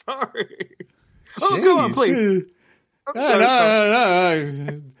so sorry. Oh, go on, please.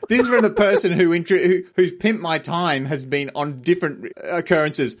 No. This is from the person who's Pimp My Time has been on different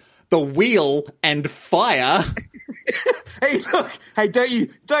occurrences. The wheel and fire. Hey, look. Hey, don't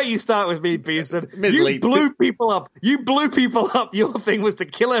you start with me, Beeson. You blew people up. Your thing was to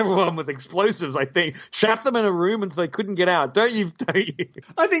kill everyone with explosives, I think. Trap them in a room until they couldn't get out. Don't you?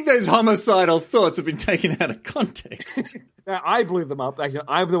 I think those homicidal thoughts have been taken out of context. I blew them up.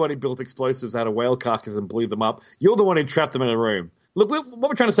 I'm the one who built explosives out of whale carcasses and blew them up. You're the one who trapped them in a room. Look, what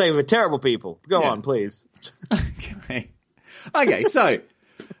we're trying to say, we're terrible people. Go on, please. Okay, so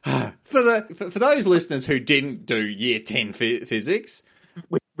for those listeners who didn't do year 10 physics,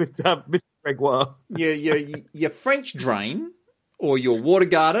 with Mr. Gregoire, your French drain or your water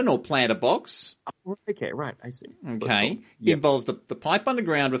garden or planter box. Okay, right, I see. Okay, involves the pipe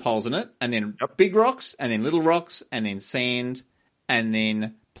underground with holes in it, and then big rocks, and then little rocks, and then sand, and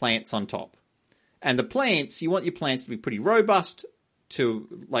then plants on top. And the plants, you want your plants to be pretty robust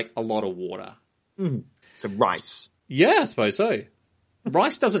to like a lot of water. So rice. Yeah, I suppose so.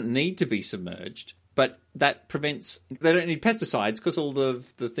 Rice doesn't need to be submerged, but that prevents... They don't need pesticides because all the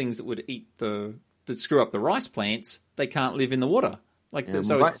things that would eat that screw up the rice plants, they can't live in the water.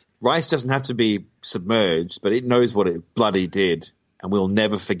 Rice doesn't have to be submerged, but it knows what it bloody did, and we'll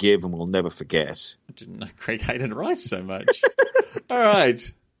never forgive and we'll never forget. I didn't know Craig hated rice so much. All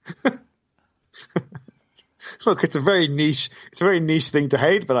right. Look, it's a very niche thing to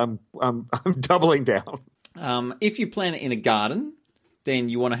hate, but I'm doubling down. If you plant it in a garden, then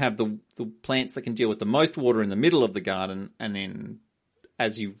you want to have the plants that can deal with the most water in the middle of the garden, and then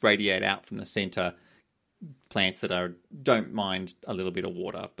as you radiate out from the center, plants that don't mind a little bit of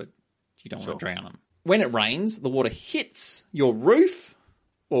water, but you don't want to drown them. When it rains, the water hits your roof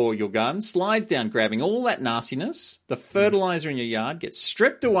or your garden, slides down, grabbing all that nastiness. The fertilizer in your yard gets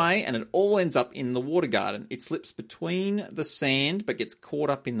stripped away, and it all ends up in the water garden. It slips between the sand, but gets caught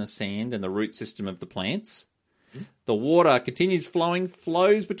up in the sand and the root system of the plants. The water continues flowing,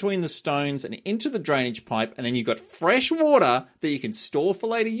 flows between the stones and into the drainage pipe, and then you've got fresh water that you can store for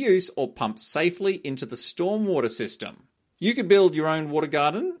later use or pump safely into the stormwater system. You could build your own water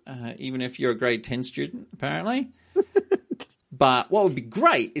garden, even if you're a grade 10 student, apparently. But what would be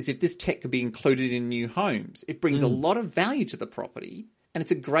great is if this tech could be included in new homes. It brings a lot of value to the property, and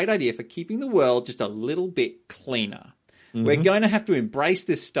it's a great idea for keeping the world just a little bit cleaner. We're going to have to embrace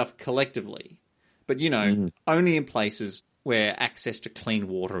this stuff collectively, but, only in places where access to clean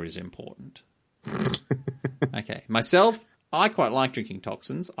water is important. Okay. Myself, I quite like drinking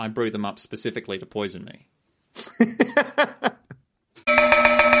toxins. I brew them up specifically to poison me.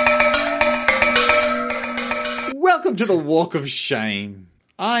 Welcome to the Walk of Shame.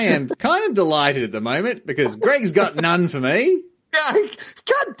 I am kind of delighted at the moment because Greg's got none for me.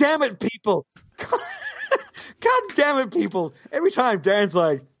 God damn it, people. God damn it, people. Every time Dan's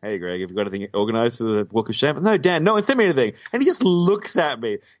like, hey, Greg, have you got anything organized for the Walk of Shame? No, Dan, no one sent me anything. And he just looks at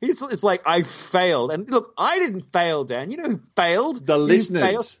me. It's like, I failed. And look, I didn't fail, Dan. You know who failed? The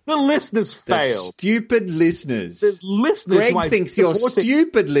listeners. The listeners failed. Stupid listeners. The listeners. Greg thinks you're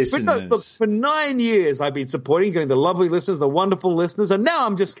stupid listeners. But no, look, for 9 years, I've been supporting, going the lovely listeners, the wonderful listeners. And now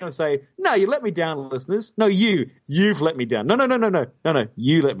I'm just going to say, no, you let me down, listeners. No, you've let me down. No,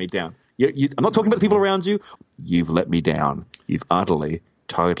 you let me down. I'm not talking about the people around you. You've let me down. You've utterly,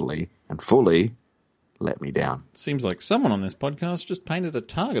 totally, and fully let me down. Seems like someone on this podcast just painted a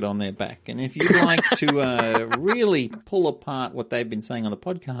target on their back. And if you'd like to really pull apart what they've been saying on the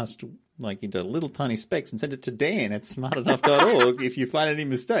podcast, like into little tiny specks, and send it to Dan at smartenough.org if you find any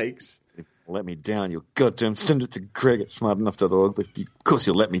mistakes. Let me down, you goddamn. Send it to Greg at smartenough.org. Of course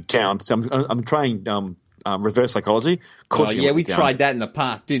you'll let me down. So I'm trying reverse psychology. Of course we tried that in the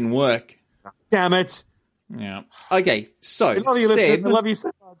past. Didn't work. Damn it. Yeah. Okay, so I love you, Seb. I love you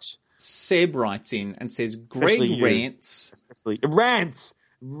so much. Seb writes in and says, Greg rants. Especially rants.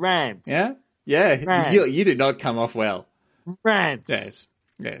 Yeah? Yeah. Rants. You did not come off well. rants.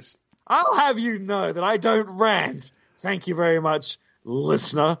 Yes. I'll have you know that I don't rant. Thank you very much,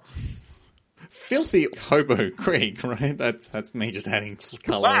 listener. Filthy hobo Greg, right? That's me just adding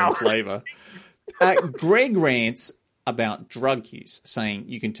colour and flavour. Greg rants about drug use, saying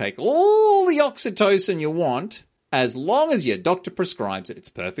you can take all the oxytocin you want as long as your doctor prescribes it. It's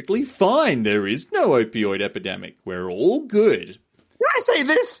perfectly fine. There is no opioid epidemic. We're all good. Did I say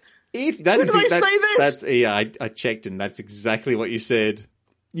this? Say this? I checked, and that's exactly what you said.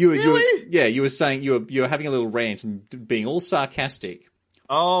 You were saying you were having a little rant and being all sarcastic.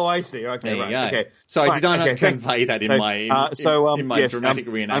 Oh, I see. Okay, right. Okay. So I did not convey that in my dramatic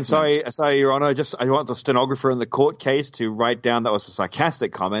reenactment. Sorry, Your Honour. I want the stenographer in the court case to write down that was a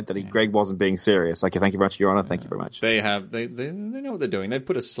sarcastic comment that Greg wasn't being serious. Okay, thank you very much, Your Honour. Thank you very much. They know what they're doing. They've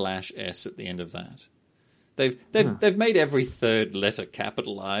put a /s at the end of that. They've made every third letter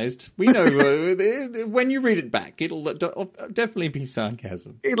capitalized. We know when you read it back, it'll definitely be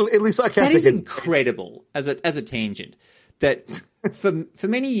sarcasm. It'll be sarcastic. That is incredible as a tangent. That for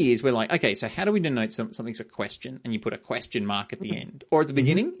many years we're like, okay, so how do we denote something's a question? And you put a question mark at the end or at the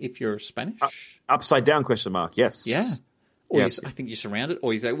beginning if you're Spanish. Upside down question mark. Yes. Yeah. Or I think you surround it,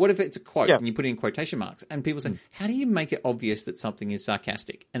 or you say, what if it's a quote and you put in quotation marks? And people say, how do you make it obvious that something is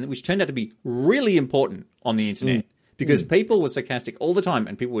sarcastic? And which turned out to be really important on the internet because people were sarcastic all the time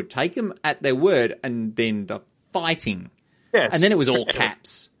and people would take them at their word and then the fighting. Yes. And then it was all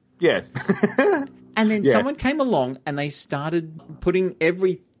caps. Yes. And then someone came along and they started putting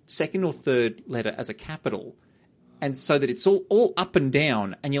every second or third letter as a capital. And so that it's all up and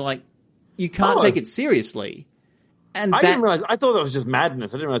down and you're like, you can't take it seriously. And I didn't realize. I thought that was just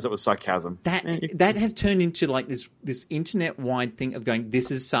madness. I didn't realize that was sarcasm. That has turned into like this internet wide thing of going,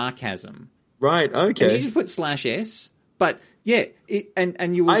 this is sarcasm. Right. Okay. And you just put /s, but yeah,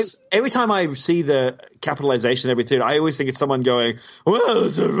 and you will. Every time I see the capitalization, everything, I always think it's someone going, well,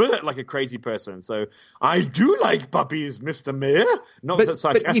 like a crazy person. So I do like puppies, Mr. Mayor. Not that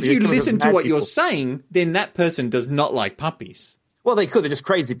sarcastic. But if you listen to what you're saying, then that person does not like puppies. Well, they could. They're just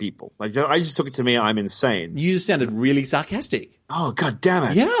crazy people. Like I just took it to me. I'm insane. You just sounded really sarcastic. Oh, God damn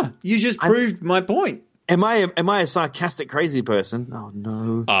it! Yeah, you just proved my point. Am I a sarcastic crazy person? Oh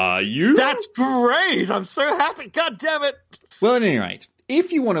no. Are you? That's great. I'm so happy. God damn it. Well, at any rate,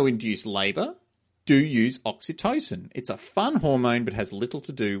 if you want to induce labour, do use oxytocin. It's a fun hormone, but has little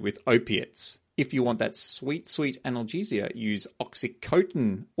to do with opiates. If you want that sweet, sweet analgesia, use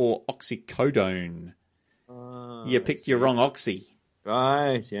oxycodone or oxycodone. You picked your wrong oxy.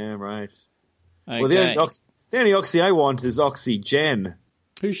 Right, yeah, right. Okay. Well, the only oxy I want is Oxygen.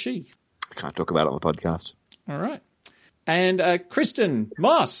 Who's she? I can't talk about it on the podcast. All right. And Kristen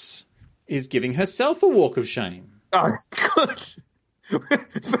Moss is giving herself a walk of shame. Oh, good.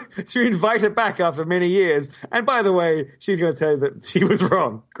 To invite her back after many years. And by the way, she's going to tell you that she was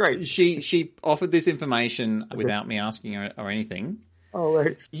wrong. Great. She offered this information without me asking her or anything. Oh,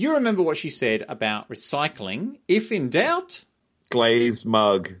 right. You remember what she said about recycling? If in doubt, glazed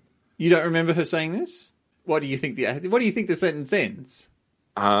mug. You don't remember her saying this? What do you think the sentence ends?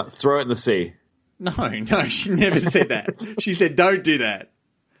 Throw it in the sea. No, she never said that. She said, "Don't do that."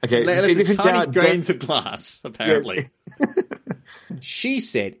 Okay, it's tiny grains of glass. Apparently, she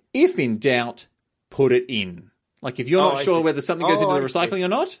said, "If in doubt, put it in." Like if you're not sure whether something goes into the recycling or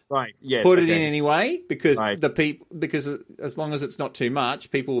not, right? Yes, put it in anyway because because as long as it's not too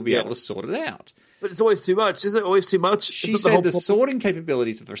much, people will be able to sort it out. But it's always too much. Is it always too much? She said the sorting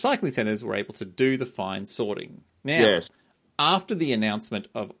capabilities of the recycling centres were able to do the fine sorting. Now, after the announcement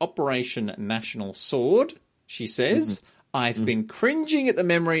of Operation National Sword, she says, I've been cringing at the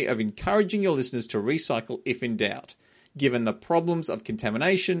memory of encouraging your listeners to recycle if in doubt, given the problems of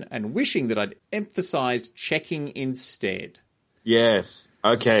contamination and wishing that I'd emphasised checking instead. Yes.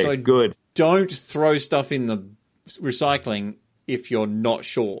 Okay, so good. Don't throw stuff in the recycling if you're not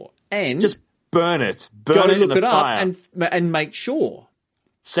sure. And just burn it. Go look it up and make sure.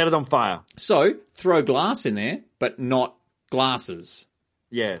 Set it on fire. So throw glass in there, but not glasses.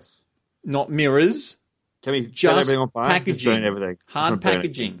 Yes. Not mirrors. Can we set everything on fire? Packaging. Just burn everything. Hard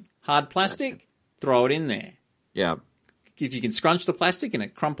packaging. Hard plastic, throw it in there. Yeah. If you can scrunch the plastic and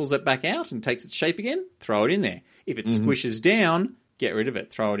it crumples it back out and takes its shape again, throw it in there. If it squishes down, get rid of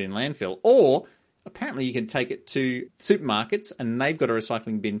it. Throw it in landfill. Or apparently you can take it to supermarkets and they've got a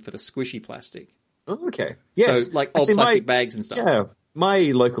recycling bin for the squishy plastic. Oh, okay. Yes. So like old plastic bags and stuff. Yeah.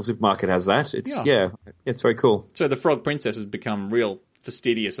 My local supermarket has that. It's very cool. So the Frog Princess has become real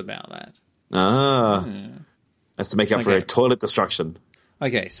fastidious about that. That's to make up for a toilet destruction.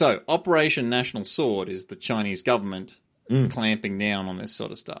 Okay, so Operation National Sword is the Chinese government clamping down on this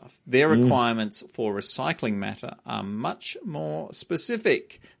sort of stuff. Their requirements for recycling matter are much more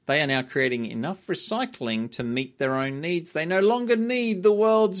specific. They are now creating enough recycling to meet their own needs. They no longer need the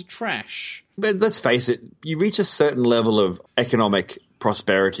world's trash. But let's face it, you reach a certain level of economic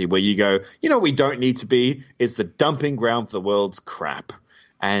prosperity where you go, you know what we don't need to be is the dumping ground for the world's crap.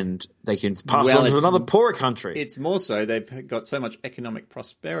 And they can pass it on to another poorer country. It's more so they've got so much economic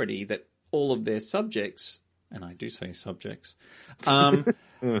prosperity that all of their subjects, and I do say subjects, are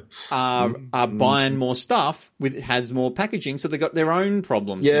buying more stuff has more packaging, so they've got their own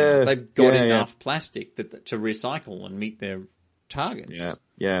problems. Yeah, now. They've got enough plastic to recycle and meet their targets.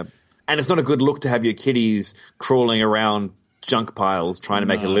 Yeah. And it's not a good look to have your kiddies crawling around junk piles trying to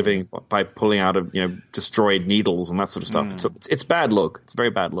make a living by pulling out of destroyed needles and that sort of stuff. So it's bad look. It's a very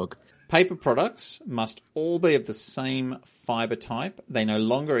bad look. Paper products must all be of the same fiber type. They no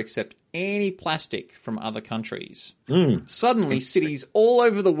longer accept any plastic from other countries. Suddenly, cities all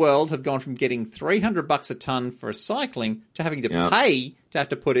over the world have gone from getting $300 a ton for recycling to having to pay to have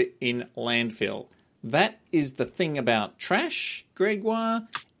to put it in landfill. That is the thing about trash, Gregoire.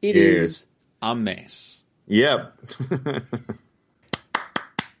 It is a mess. Yep.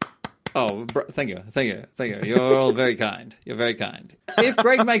 Oh, thank you. You're all very kind. You're very kind. If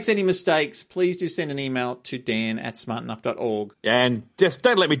Greg makes any mistakes, please do send an email to dan@smartenough.org. And just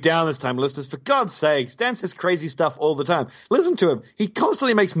don't let me down this time, listeners. For God's sakes, Dan says crazy stuff all the time. Listen to him. He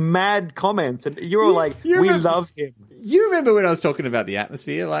constantly makes mad comments, and you're all like, we love him. You remember when I was talking about the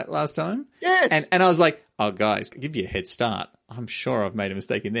atmosphere last time? Yes. And I was like, oh, guys, I'll give you a head start. I'm sure I've made a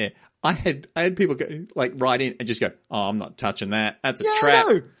mistake in there. I had people go, write in and just go, oh, I'm not touching that. That's a trap.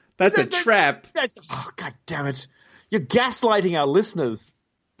 No. That's a trap. God damn it. You're gaslighting our listeners.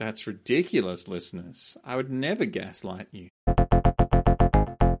 That's ridiculous, listeners. I would never gaslight you.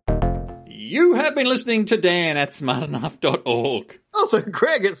 You have been listening to Dan at smartenough.org. Also,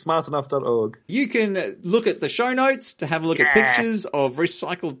 Greg at smartenough.org. You can look at the show notes to have a look at pictures of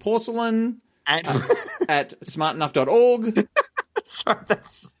recycled porcelain at smartenough.org. Sorry,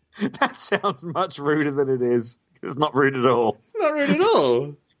 that sounds much ruder than it is. It's not rude at all. It's not rude at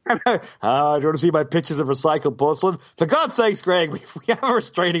all. Do you want to see my pictures of recycled porcelain? For God's sakes, Greg, we have a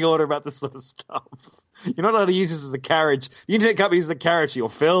restraining order about this sort of stuff. You're not allowed to use this as a carriage. The internet company uses a carriage, you're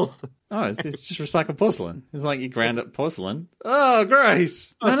filth. Oh, it's just recycled porcelain. It's like you ground up porcelain. Oh,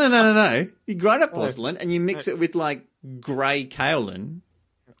 gross. No. You grind up porcelain and you mix it with grey kaolin.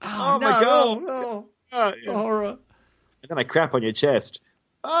 Oh my God. Oh, yeah. Horror. And then I crap on your chest.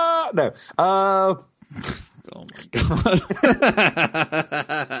 No. Oh my God.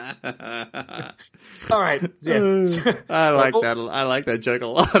 All right. Yes. I like that. I like that joke a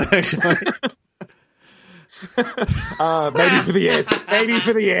lot, actually. Maybe for the end. Maybe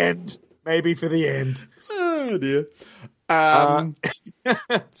for the end. Maybe for the end. Oh dear.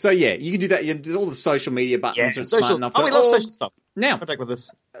 So yeah, you can do that. You can do all the social media buttons. Yeah, Smart enough. we love social stuff. Now, contact with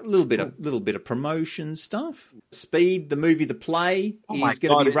us. A little bit of promotion stuff. Speed, the movie, the play is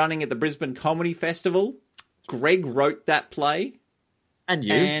going to be running at the Brisbane Comedy Festival. Greg wrote that play, and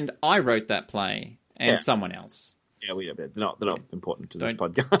you, and I wrote that play, and someone else. Yeah, they're not important to this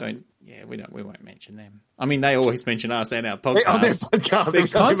podcast. We won't mention them. I mean, they always mention us and our podcast. Their podcast. They're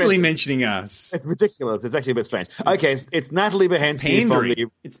constantly mentioning us. It's ridiculous. It's actually a bit strange. Okay, it's Natalie Behensky from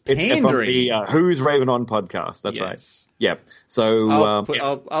the Who's Raven On podcast. That's right. Yeah. So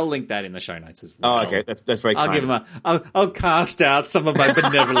I'll link that in the show notes as well. Oh, okay. That's very kind. I'll give him I'll cast out some of my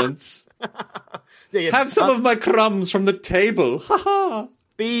benevolence. Have some of my crumbs from the table. Ha ha.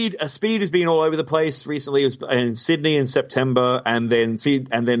 Speed has been all over the place recently. It was in Sydney in September, and then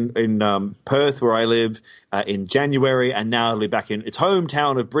in Perth, where I live, in January, and now I'll be back in its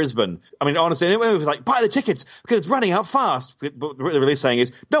hometown of Brisbane. I mean, honestly, everyone was like, buy the tickets because it's running out fast. But what they're really saying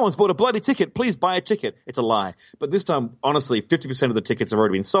is, no one's bought a bloody ticket. Please buy a ticket. It's a lie. But this time, honestly, 50% of the tickets have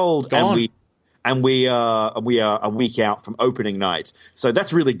already been sold, and we are a week out from opening night. So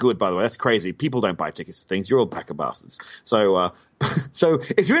that's really good, by the way. That's crazy. People don't buy tickets to things. You're all pack of bastards. So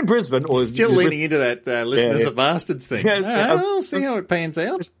if you're in Brisbane or still leaning into that listeners of bastards thing. I'll see how it pans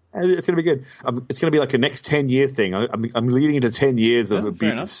out. It's going to be good. It's going to be like a next 10-year thing. I'm leading into 10 years of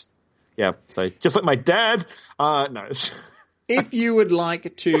abuse. Yeah. So just like my dad. No. If you would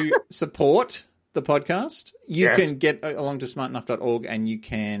like to support the podcast, you can get along to smartenough.org and you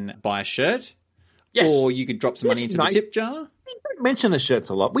can buy a shirt. Yes. Or you could drop some money into the tip jar. We don't mention the shirts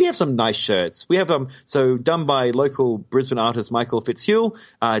a lot. We have some nice shirts. We have them done by local Brisbane artist Michael Fitzhugh.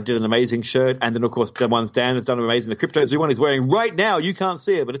 Did an amazing shirt, and then of course the ones Dan has done amazing. The Crypto Zoo one is wearing right now. You can't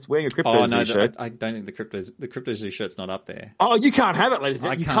see it, but it's wearing a Crypto Zoo shirt. I don't think the Crypto Zoo shirt's not up there. Oh, you can't have it, ladies.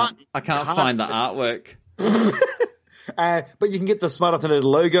 I can't find the artwork. But you can get the Smart Alternative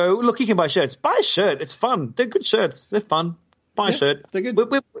logo. Look, you can buy shirts. Buy a shirt. It's fun. They're good shirts. They're fun. Buy a shirt. They're good.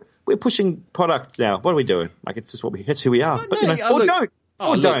 We're pushing product now. What are we doing? Like, it's just it's who we are. But,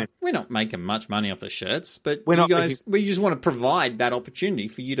 don't. We're not making much money off the shirts, but we just want to provide that opportunity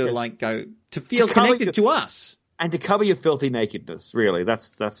for you to to feel connected to us. And to cover your filthy nakedness, really. That's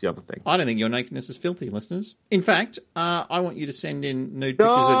the other thing. I don't think your nakedness is filthy, listeners. In fact, I want you to send in nude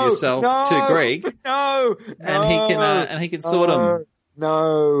pictures of yourself to Greg. And he can sort them.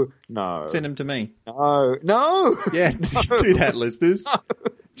 No. Send them to me. No. Yeah, do that, listeners.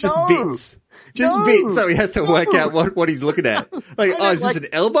 Just bits. Bits, so he has to work out what he's looking at. Like, is this an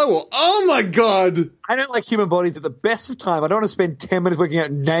elbow? Or, oh my God! I don't like human bodies at the best of time. I don't want to spend 10 minutes working out,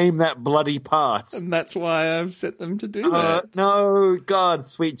 name that bloody part. And that's why I've set them to do that. No, God,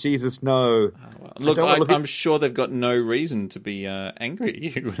 sweet Jesus, no. Look, I'm sure they've got no reason to be angry at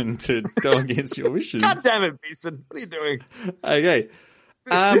you and to go against your wishes. God damn it, Beeson. What are you doing? Okay.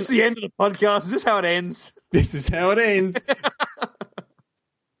 This is the end of the podcast. Is this how it ends? This is how it ends.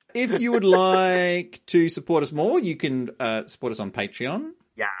 If you would like to support us more, you can support us on Patreon.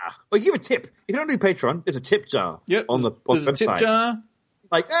 Yeah. Well, give a tip. If you don't do Patreon, there's a tip jar on the website. There's a tip jar.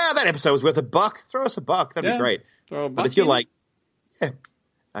 Like, that episode was worth $1. Throw us $1. That'd be great. Throw a buck but if you're like, or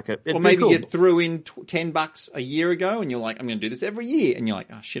maybe you threw in $10 a year ago and you're like, I'm going to do this every year. And you're like,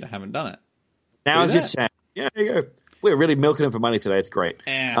 oh shit, I haven't done it. Now's your chance. Yeah, there you go. We're really milking them for money today. It's great.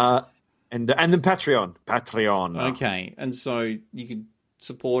 Yeah. And then Patreon. Okay. And so you can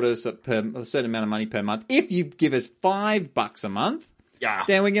support us at a certain amount of money per month. If you give us $5 a month,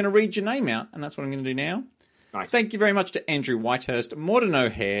 then we're going to read your name out, and that's what I'm going to do now. Nice. Thank you very much to Andrew Whitehurst, Morden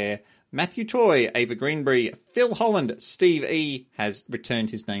O'Hare, Matthew Toy, Ava Greenbury, Phil Holland, Steve E. has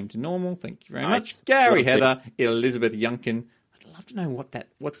returned his name to normal. Thank you very much. Gary Heather, Elizabeth Yunkin. I'd love to know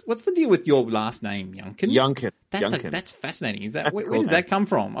what's the deal with your last name, Yunkin? Yunkin. That's fascinating. Is that where does that come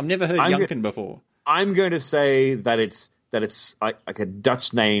from? I've never heard Yunkin before. I'm going to say that it's like a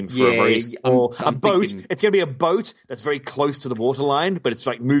Dutch name for a very small boat. Thinking... It's going to be a boat that's very close to the waterline, but it's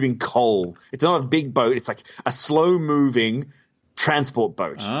like moving coal. It's not a big boat. It's like a slow-moving transport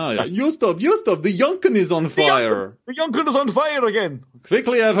boat. Your stuff. The Yunkin is on fire. The Yunkin is on fire again.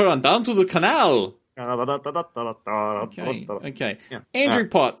 Quickly, everyone, down to the canal. Okay. Yeah. Andrew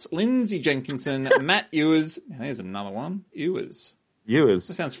Potts, Lindsay Jenkinson, Matt Ewers. There's another one. Ewers. That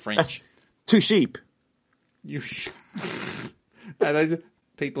sounds French. It's two sheep. Those are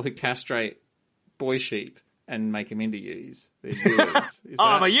people who castrate boy sheep and make them into ewes. They're ewers.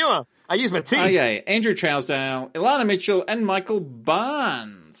 I'm a ewer. I use my teeth. Okay. Andrew Trousdale, Ilana Mitchell, and Michael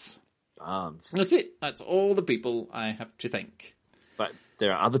Barnes. That's it. That's all the people I have to thank. But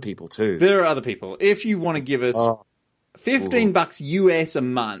there are other people too. There are other people. If you want to give us $15 US a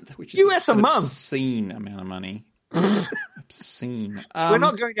month, which is an obscene amount of money. Obscene. We're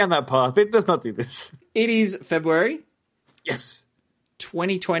not going down that path. Let's not do this. It is February. Yes.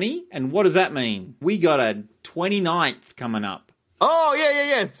 2020. And what does that mean? We got a 29th coming up. Oh,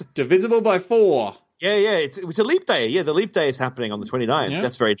 yes. Divisible by 4. Yeah. It's a leap day. Yeah, the leap day is happening on the 29th. Yeah.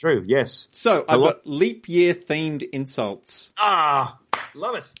 That's very true. Yes. So I've got leap year themed insults.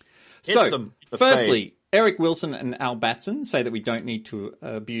 Love it. Firstly, Eric Wilson and Al Batson say that we don't need to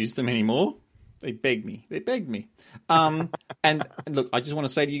abuse them anymore. They begged me. And look, I just want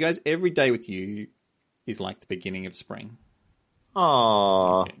to say to you guys, every day with you is like the beginning of spring.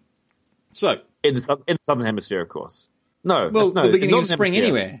 Aww. Okay. So in the southern hemisphere, of course. No, the beginning of spring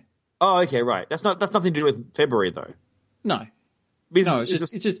anywhere. Oh, okay, right. That's nothing to do with February, though. No, it's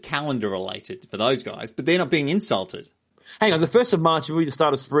just calendar related for those guys, but they're not being insulted. Hang on, the 1st of March will be the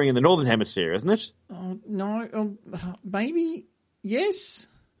start of spring in the northern hemisphere, isn't it? Oh no, maybe yes.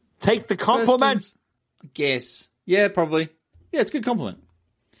 Take the compliment. I guess. Yeah, probably. Yeah, it's a good compliment.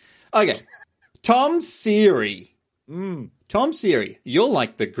 Okay. Tom Seary. Tom Seary, you're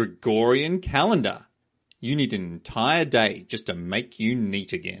like the Gregorian calendar. You need an entire day just to make you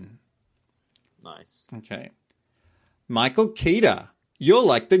neat again. Nice. Okay. Michael Keeter, you're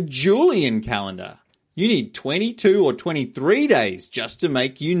like the Julian calendar. You need 22 or 23 days just to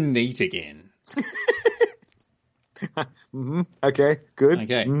make you neat again. Okay, good.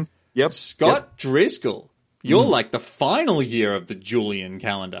 Okay. Yep. Scott Driscoll, you're like the final year of the Julian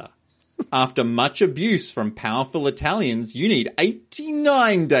calendar. After much abuse from powerful Italians, you need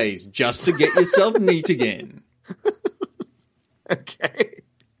 89 days just to get yourself neat again. Okay.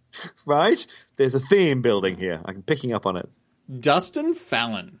 Right. There's a theme building here. I'm picking up on it. Dustin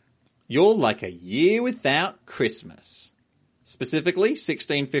Fallon, you're like a year without Christmas. Specifically,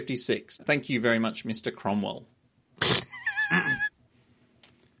 1656. Thank you very much, Mr. Cromwell.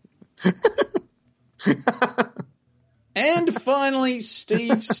 And finally,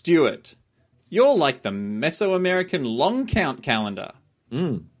 Steve Stewart. You're like the Mesoamerican long count calendar.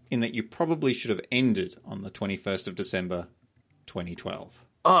 In that you probably should have ended on the 21st of December, 2012.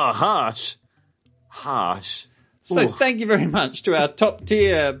 Oh, harsh. Harsh. So thank you very much to our top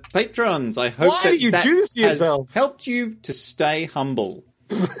tier patrons. I hope Why do you do this to yourself? Has helped you to stay humble.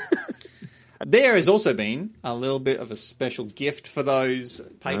 There has also been a little bit of a special gift for those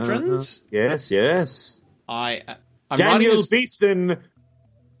patrons. Yes. I'm Daniel Beeston,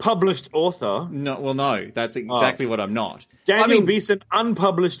 published author. No, that's exactly what I'm not. Daniel Beeston,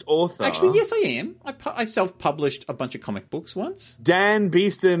 unpublished author. Actually, yes, I am. I self-published a bunch of comic books once. Dan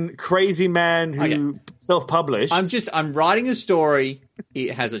Beeston, crazy man who self-published. I'm writing a story.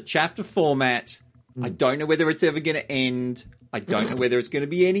 It has a chapter format. I don't know whether it's ever going to end. I don't know whether it's going to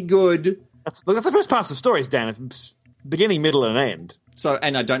be any good. That's the first part of the story, Dan. It's beginning, middle, and end.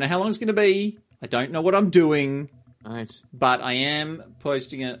 And I don't know how long it's going to be. I don't know what I'm doing. Right. But I am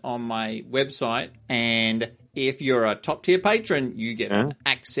posting it on my website, and if you're a top tier patron, you get an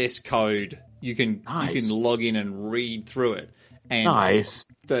access code. You can log in and read through it. And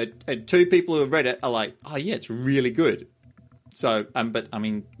the two people who have read it are like, oh yeah, it's really good. So, but I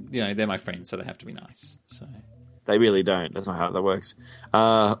mean, they're my friends, so they have to be nice. So they really don't. That's not how that works.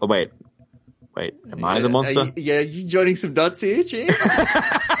 Wait, am I the monster? You joining some dots here, Chief?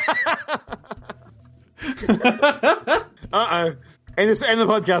 Uh-oh. End the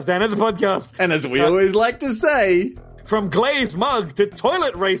podcast, Dan. End the podcast. And as we always like to say... From glazed mug to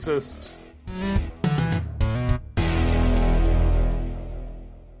toilet racist.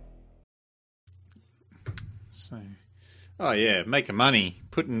 Making money.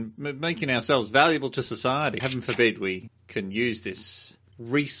 Making ourselves valuable to society. Heaven forbid we can use this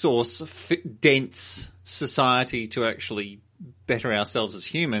resource-dense society to actually better ourselves as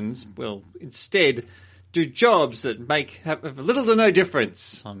humans. We'll instead do jobs that have little to no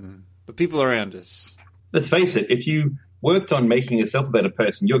difference on the people around us. Let's face it, if you worked on making yourself a better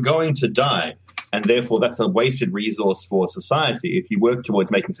person, you're going to die, and therefore that's a wasted resource for society. If you work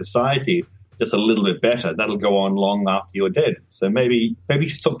towards making society just a little bit better, that'll go on long after you're dead. So maybe you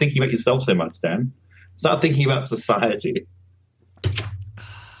should stop thinking about yourself so much, Dan. Start thinking about society.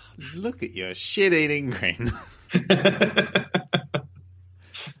 Look at your shit-eating grin.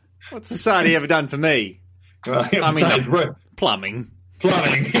 What's society ever done for me? Well, plumbing,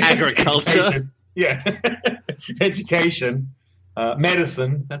 agriculture, education,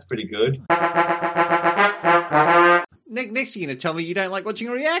 medicine. That's pretty good. Next, you're going to tell me you don't like watching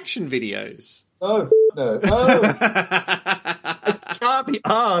reaction videos. No. I can't be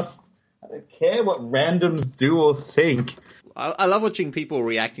asked. I don't care what randoms do or think. I love watching people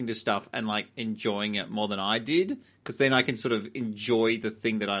reacting to stuff and enjoying it more than I did, because then I can sort of enjoy the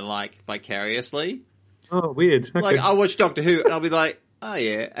thing that I like vicariously. Oh, weird. Okay. I'll watch Doctor Who and I'll be like, oh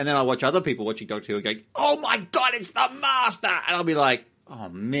yeah, and then I'll watch other people watching Doctor Who and go, oh my god, it's the Master, and I'll be like, oh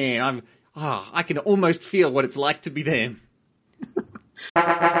man, I can almost feel what it's like to be them.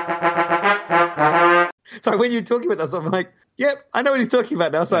 So when you're talking about that, I'm like, yep, I know what he's talking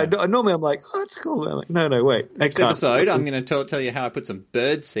about now. So normally I'm like, oh, that's cool. I'm like, no, wait. Next episode, I'm going to tell you how I put some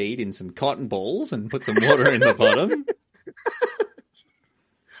bird seed in some cotton balls and put some water in the bottom.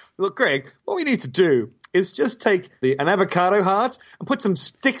 Look, Greg, what we need to do is just take an avocado heart and put some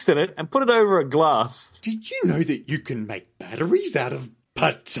sticks in it and put it over a glass. Did you know that you can make batteries out of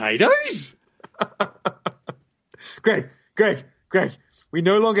potatoes? Greg, we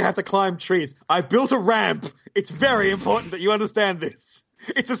no longer have to climb trees. I've built a ramp. It's very important that you understand this.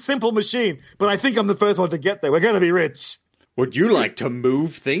 It's a simple machine, but I think I'm the first one to get there. We're going to be rich. Would you like to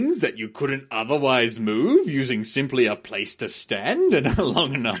move things that you couldn't otherwise move using simply a place to stand and a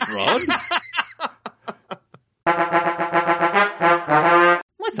long enough rod? My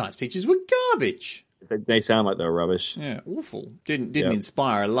science teachers were garbage. They sound like they're rubbish. Yeah, awful. Didn't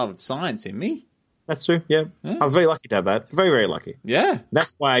inspire a love of science in me. That's true, yeah. I'm very lucky to have that. Very, very lucky. Yeah.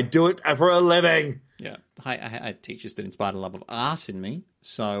 That's why I do it for a living. Yeah. I had teachers that inspired a love of art in me.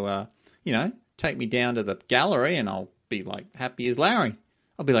 So, take me down to the gallery and I'll be happy as Larry.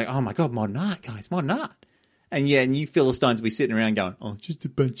 I'll be like, oh my God, modern art, guys, modern art. And you Philistines will be sitting around going, oh, it's just a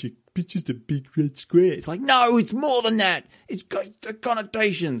big red square. It's like, no, it's more than that. It's got the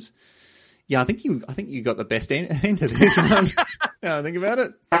connotations. Yeah, I think you got the best end of this one. Now I think about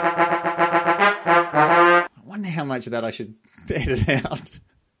it. I wonder how much of that I should edit out.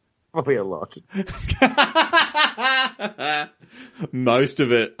 Probably a lot. Most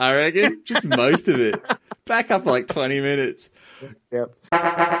of it, I reckon. Just most of it. Back up 20 minutes. Yep.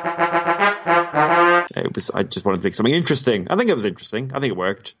 I just wanted to pick something interesting. I think it was interesting. I think it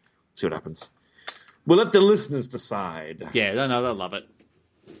worked. See what happens. We'll let the listeners decide. Yeah, no, they'll love it.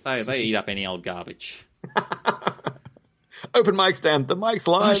 They eat up any old garbage. Open mic stand. The mic's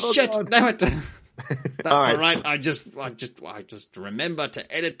live. Oh, shit! God. Damn it! That's All right. all right. I just remember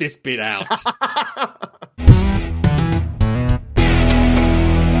to edit this bit out.